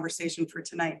of a conversation for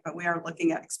tonight, but we are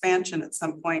looking at expansion at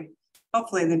some point,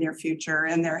 hopefully in the near future.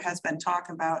 And there has been talk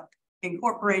about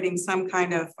incorporating some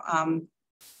kind of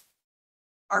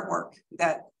artwork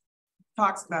that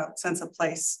talks about sense of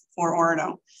place for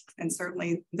Orono. And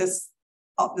certainly this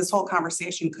whole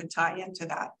conversation could tie into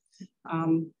that.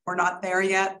 We're not there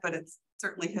yet, but it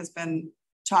certainly has been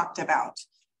talked about.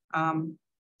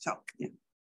 So yeah.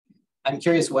 I'm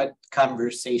curious what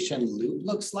conversation loop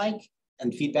looks like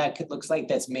and feedback looks like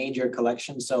that's made your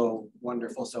collection so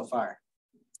wonderful so far.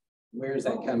 Where is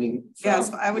that coming from?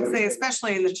 Yes, I would say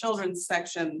especially in the children's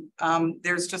section,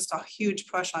 there's just a huge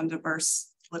push on diverse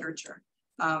literature.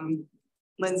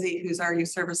 Lindsay, who's our youth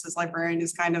services librarian,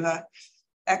 is kind of I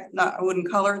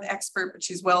wouldn't call her the expert, but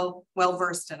she's well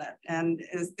versed in it. And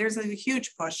there's a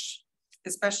huge push,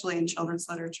 especially in children's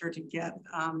literature, to get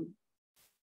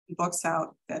books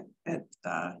out that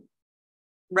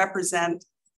represent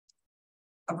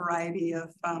a variety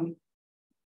of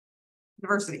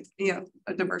diversity,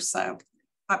 a diverse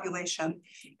population.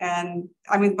 And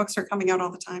I mean, books are coming out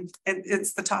all the time.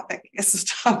 It's the topic. It's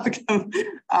the topic of,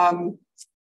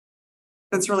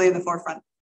 that's really in the forefront.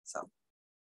 So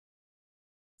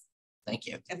thank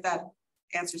you. If that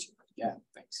answers your question. Yeah,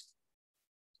 thanks.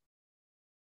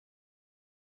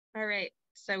 All right,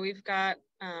 so we've got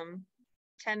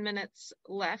 10 minutes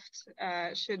left,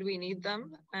 should we need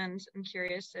them. And I'm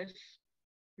curious if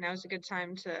now's a good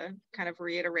time to kind of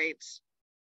reiterate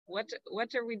what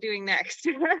are we doing next?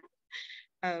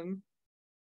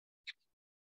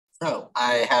 So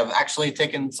I have actually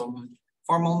taken some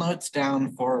formal notes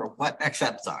down for what next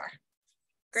steps are.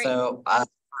 Great. So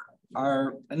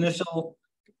our initial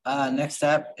next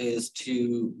step is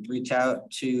to reach out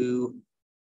to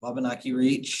Wabanaki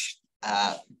Reach.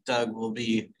 Doug will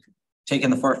be taking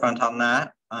the forefront on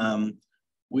that.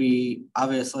 We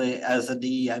obviously, as a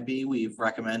DEIB, we've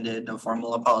recommended a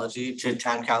formal apology to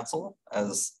town council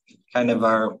as kind of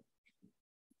our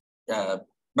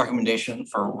recommendation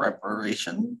for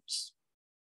reparations.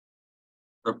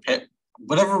 Repair,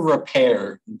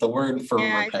 the word for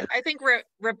repair. I think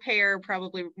repair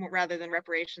probably rather than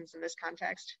reparations in this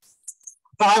context.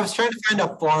 But I was trying to find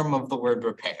a form of the word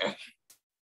repair.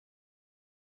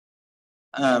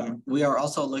 We are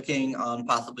also looking on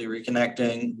possibly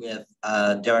reconnecting with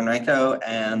Darren Ranko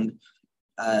and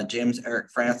James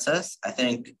Eric Francis. I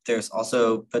think there's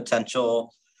also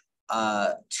potential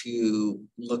to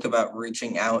look about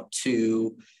reaching out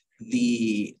to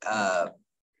the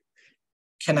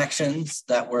connections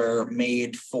that were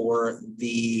made for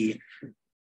the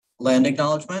land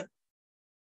acknowledgement.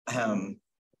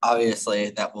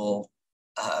 Obviously, that will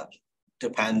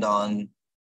depend on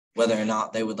whether or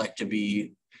not they would like to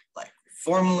be like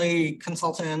formally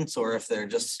consultants, or if they're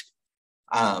just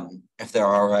if they're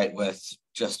all right with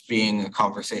just being a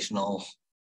conversational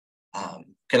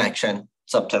connection.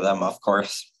 It's up to them, of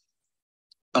course.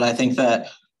 But I think that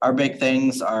our big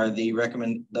things are the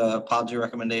apology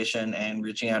recommendation and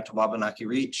reaching out to Wabanaki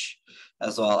Reach,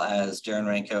 as well as Darren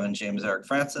Ranko and James Eric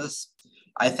Francis.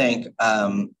 I think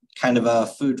kind of a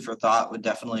food for thought would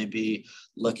definitely be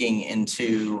looking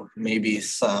into maybe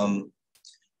some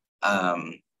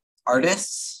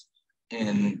artists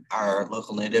in our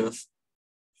local Native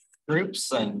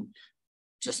groups and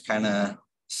just kind of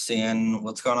seeing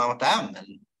what's going on with them,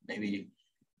 and maybe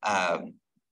kind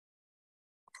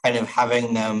of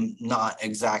having them not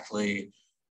exactly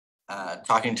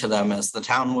talking to them as the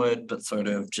town would, but sort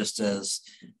of just as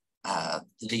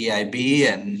the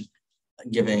DIB, and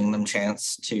giving them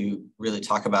chance to really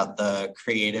talk about the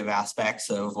creative aspects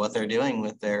of what they're doing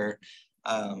with their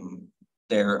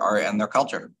art and their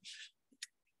culture.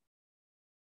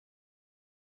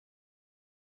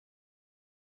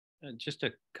 Just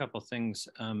a couple things.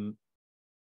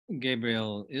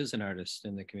 Gabriel is an artist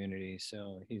in the community,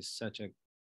 so he's such a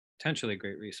potentially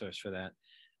great resource for that.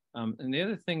 And the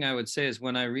other thing I would say is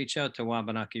when I reach out to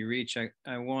Wabanaki Reach,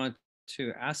 I want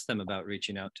to ask them about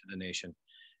reaching out to the nation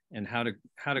and how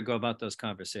to go about those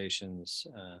conversations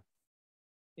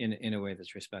in a way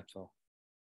that's respectful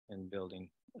and building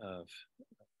of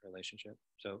relationship.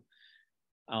 So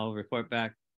I'll report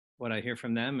back what I hear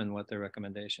from them and what their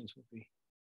recommendations would be.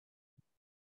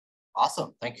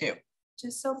 Awesome, thank you.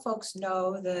 Just so folks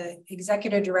know, the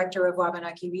executive director of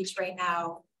Wabanaki Reach right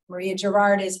now, Maria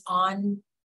Gerard, is on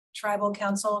tribal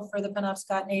council for the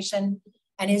Penobscot Nation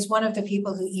and is one of the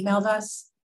people who emailed us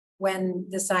when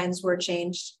the signs were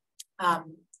changed.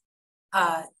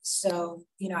 So,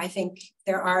 you know, I think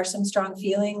there are some strong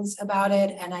feelings about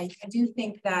it. And I do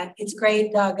think that it's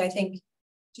great, Doug. I think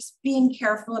just being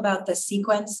careful about the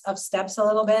sequence of steps a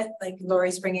little bit, like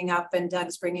Lori's bringing up and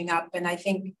Doug's bringing up. And I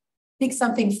think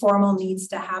something formal needs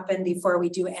to happen before we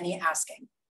do any asking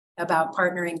about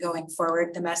partnering going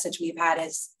forward. The message we've had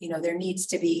is, you know, there needs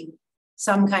to be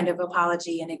some kind of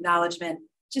apology and acknowledgement,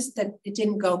 just that it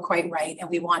didn't go quite right. And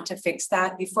we want to fix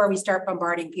that before we start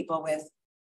bombarding people with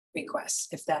requests,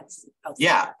 if that's helpful.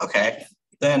 Yeah, okay.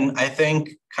 Then I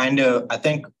think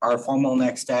our formal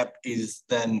next step is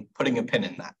then putting a pin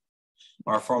in that.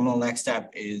 Our formal next step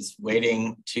is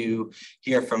waiting to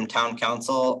hear from town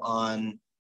council on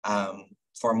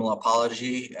formal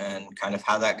apology and kind of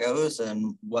how that goes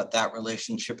and what that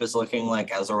relationship is looking like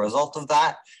as a result of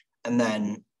that. And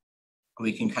then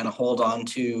we can kind of hold on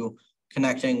to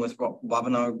connecting with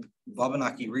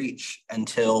Wabanaki Reach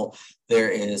until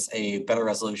there is a better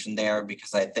resolution there,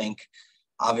 because I think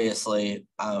obviously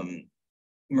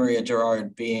Maria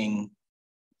Gerard being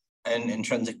an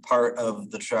intrinsic part of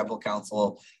the tribal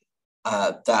council,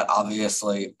 that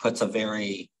obviously puts a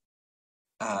very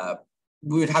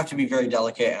we would have to be very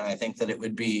delicate, and I think that it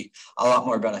would be a lot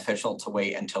more beneficial to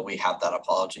wait until we have that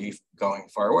apology going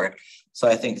forward. So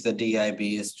I think the DIB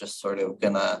is just sort of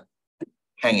gonna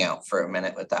hang out for a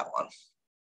minute with that one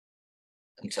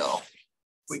until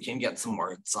we can get some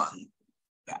words on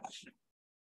that.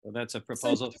 So that's a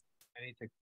proposal.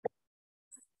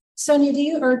 Sonia, do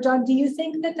you, or Doug, do you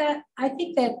think that I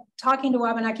think that talking to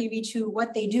Wabanaki Reach, who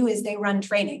what they do is they run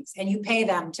trainings and you pay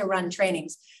them to run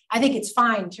trainings. I think it's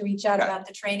fine to reach out about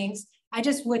the trainings. I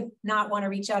just would not want to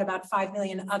reach out about 5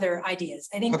 million other ideas.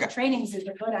 I think the trainings is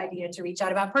a good idea to reach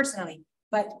out about personally,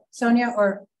 but Sonia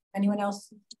or anyone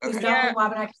else who's dealt with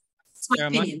Wabanaki, it's my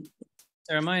opinion.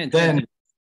 Sarah,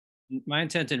 my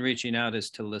intent in reaching out is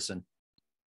to listen.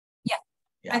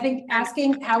 Yeah. I think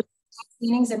asking how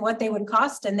meetings and what they would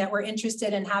cost and that we're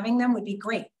interested in having them would be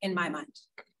great in my mind.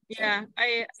 Yeah,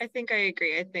 I think I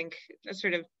agree. I think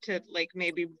sort of to like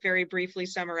maybe very briefly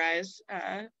summarize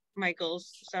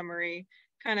Michael's summary,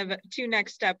 kind of 2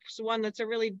 next steps. One that's a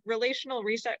really relational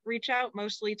reach out,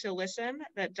 mostly to listen,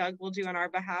 that Doug will do on our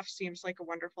behalf, seems like a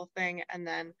wonderful thing. And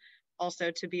then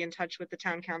also to be in touch with the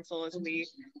town council as we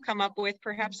come up with,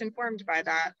 perhaps informed by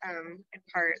that, in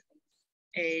part,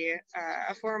 a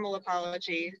formal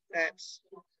apology that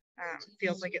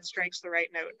feels like it strikes the right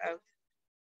note of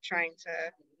trying to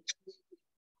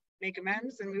make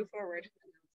amends and move forward.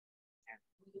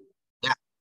 Yeah.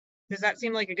 Does that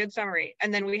seem like a good summary?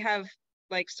 And then we have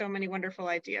like so many wonderful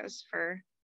ideas for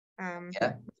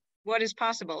what is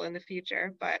possible in the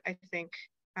future, but I think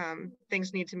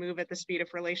things need to move at the speed of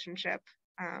relationship.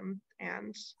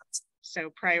 And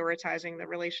so prioritizing the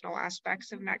relational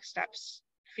aspects of next steps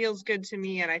feels good to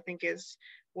me, and I think is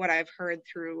what I've heard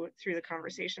through the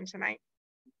conversation tonight.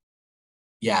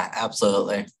 Yeah,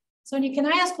 absolutely. Sonia, can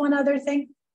I ask one other thing?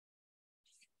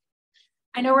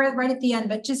 I know we're right at the end,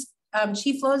 but just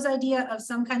Chief Lowe's idea of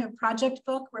some kind of project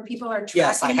book where people are tracking.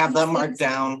 Yes, I have them marked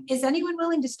down. Is anyone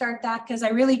willing to start that? Because I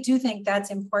really do think that's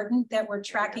important, that we're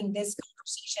tracking this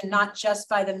conversation, not just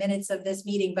by the minutes of this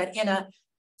meeting, but in a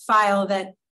file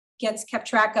that gets kept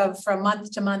track of from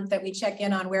month to month, that we check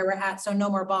in on where we're at, so no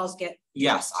more balls get.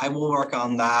 Yes, I will work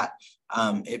on that.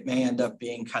 It may end up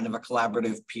being kind of a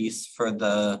collaborative piece for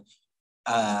the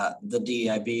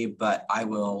DEIB, but I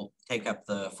will take up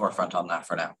the forefront on that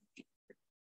for now.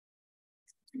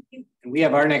 And we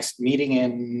have our next meeting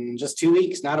in just 2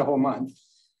 weeks, not a whole month.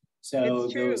 So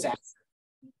those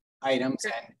items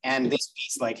and this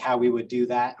piece, like how we would do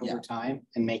that over time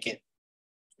and make it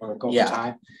or go over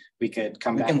time, we could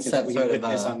come back to we can put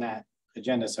this on that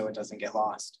agenda so it doesn't get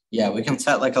lost. Yeah, we can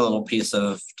set like a little piece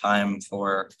of time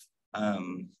for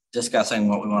discussing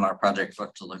what we want our project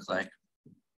book to look like.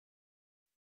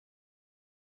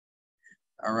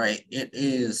 All right, it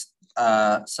is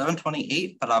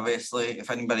 7:28, but obviously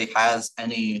if anybody has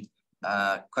any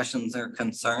questions or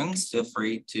concerns, feel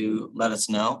free to let us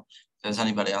know. If there's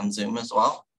anybody on Zoom as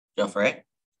well, feel free.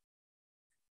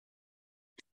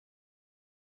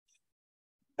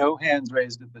 No hands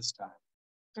raised at this time.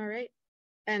 All right.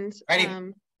 And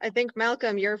I think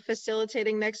Malcolm, you're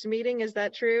facilitating next meeting. Is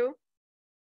that true?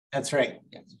 That's right.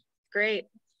 Yes. Great.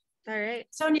 All right.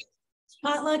 Sonia,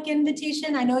 potluck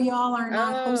invitation. I know you all are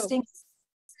not hosting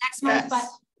next month, but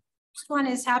this one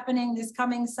is happening this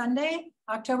coming Sunday,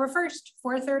 October 1st,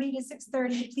 4:30 to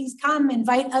 6:30. Please come,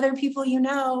 invite other people you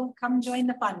know, come join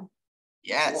the fun.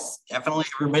 Yes, definitely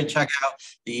everybody check out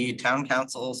the town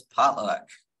council's potluck.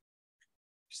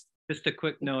 Just a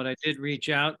quick note, I did reach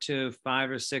out to 5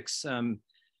 or 6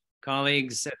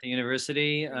 colleagues at the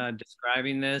university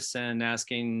describing this and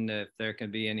asking if there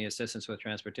can be any assistance with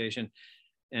transportation.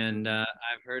 And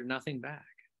I've heard nothing back.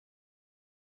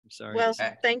 I'm sorry. Well,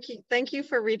 thank you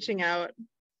for reaching out.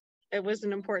 It was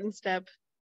an important step.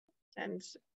 And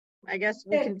I guess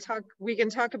we can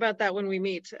talk about that when we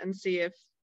meet and see if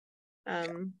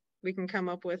we can come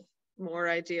up with more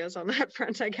ideas on that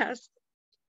front, I guess.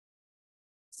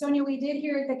 Sonia, we did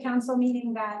hear at the council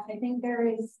meeting that I think there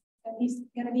is at least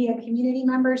going to be a community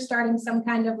member starting some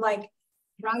kind of like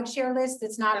ride share list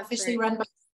that's not officially run by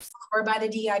or by the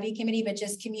DEIB committee, but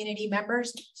just community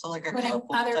members. So like other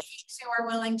folks who are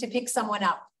willing to pick someone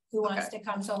up who wants to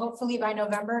come. So hopefully by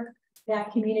November,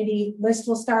 that community list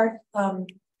will start. So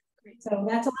that's a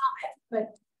little bit,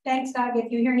 but thanks, Doug.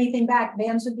 If you hear anything back,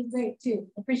 bands would be great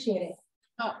too. Appreciate it.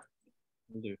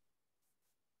 Will do.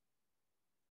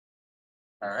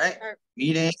 All right,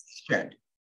 meeting adjourned.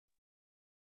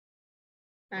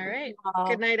 All right.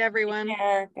 Good night, everyone.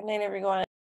 Good night, everyone.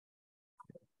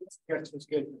 That's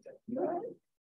good.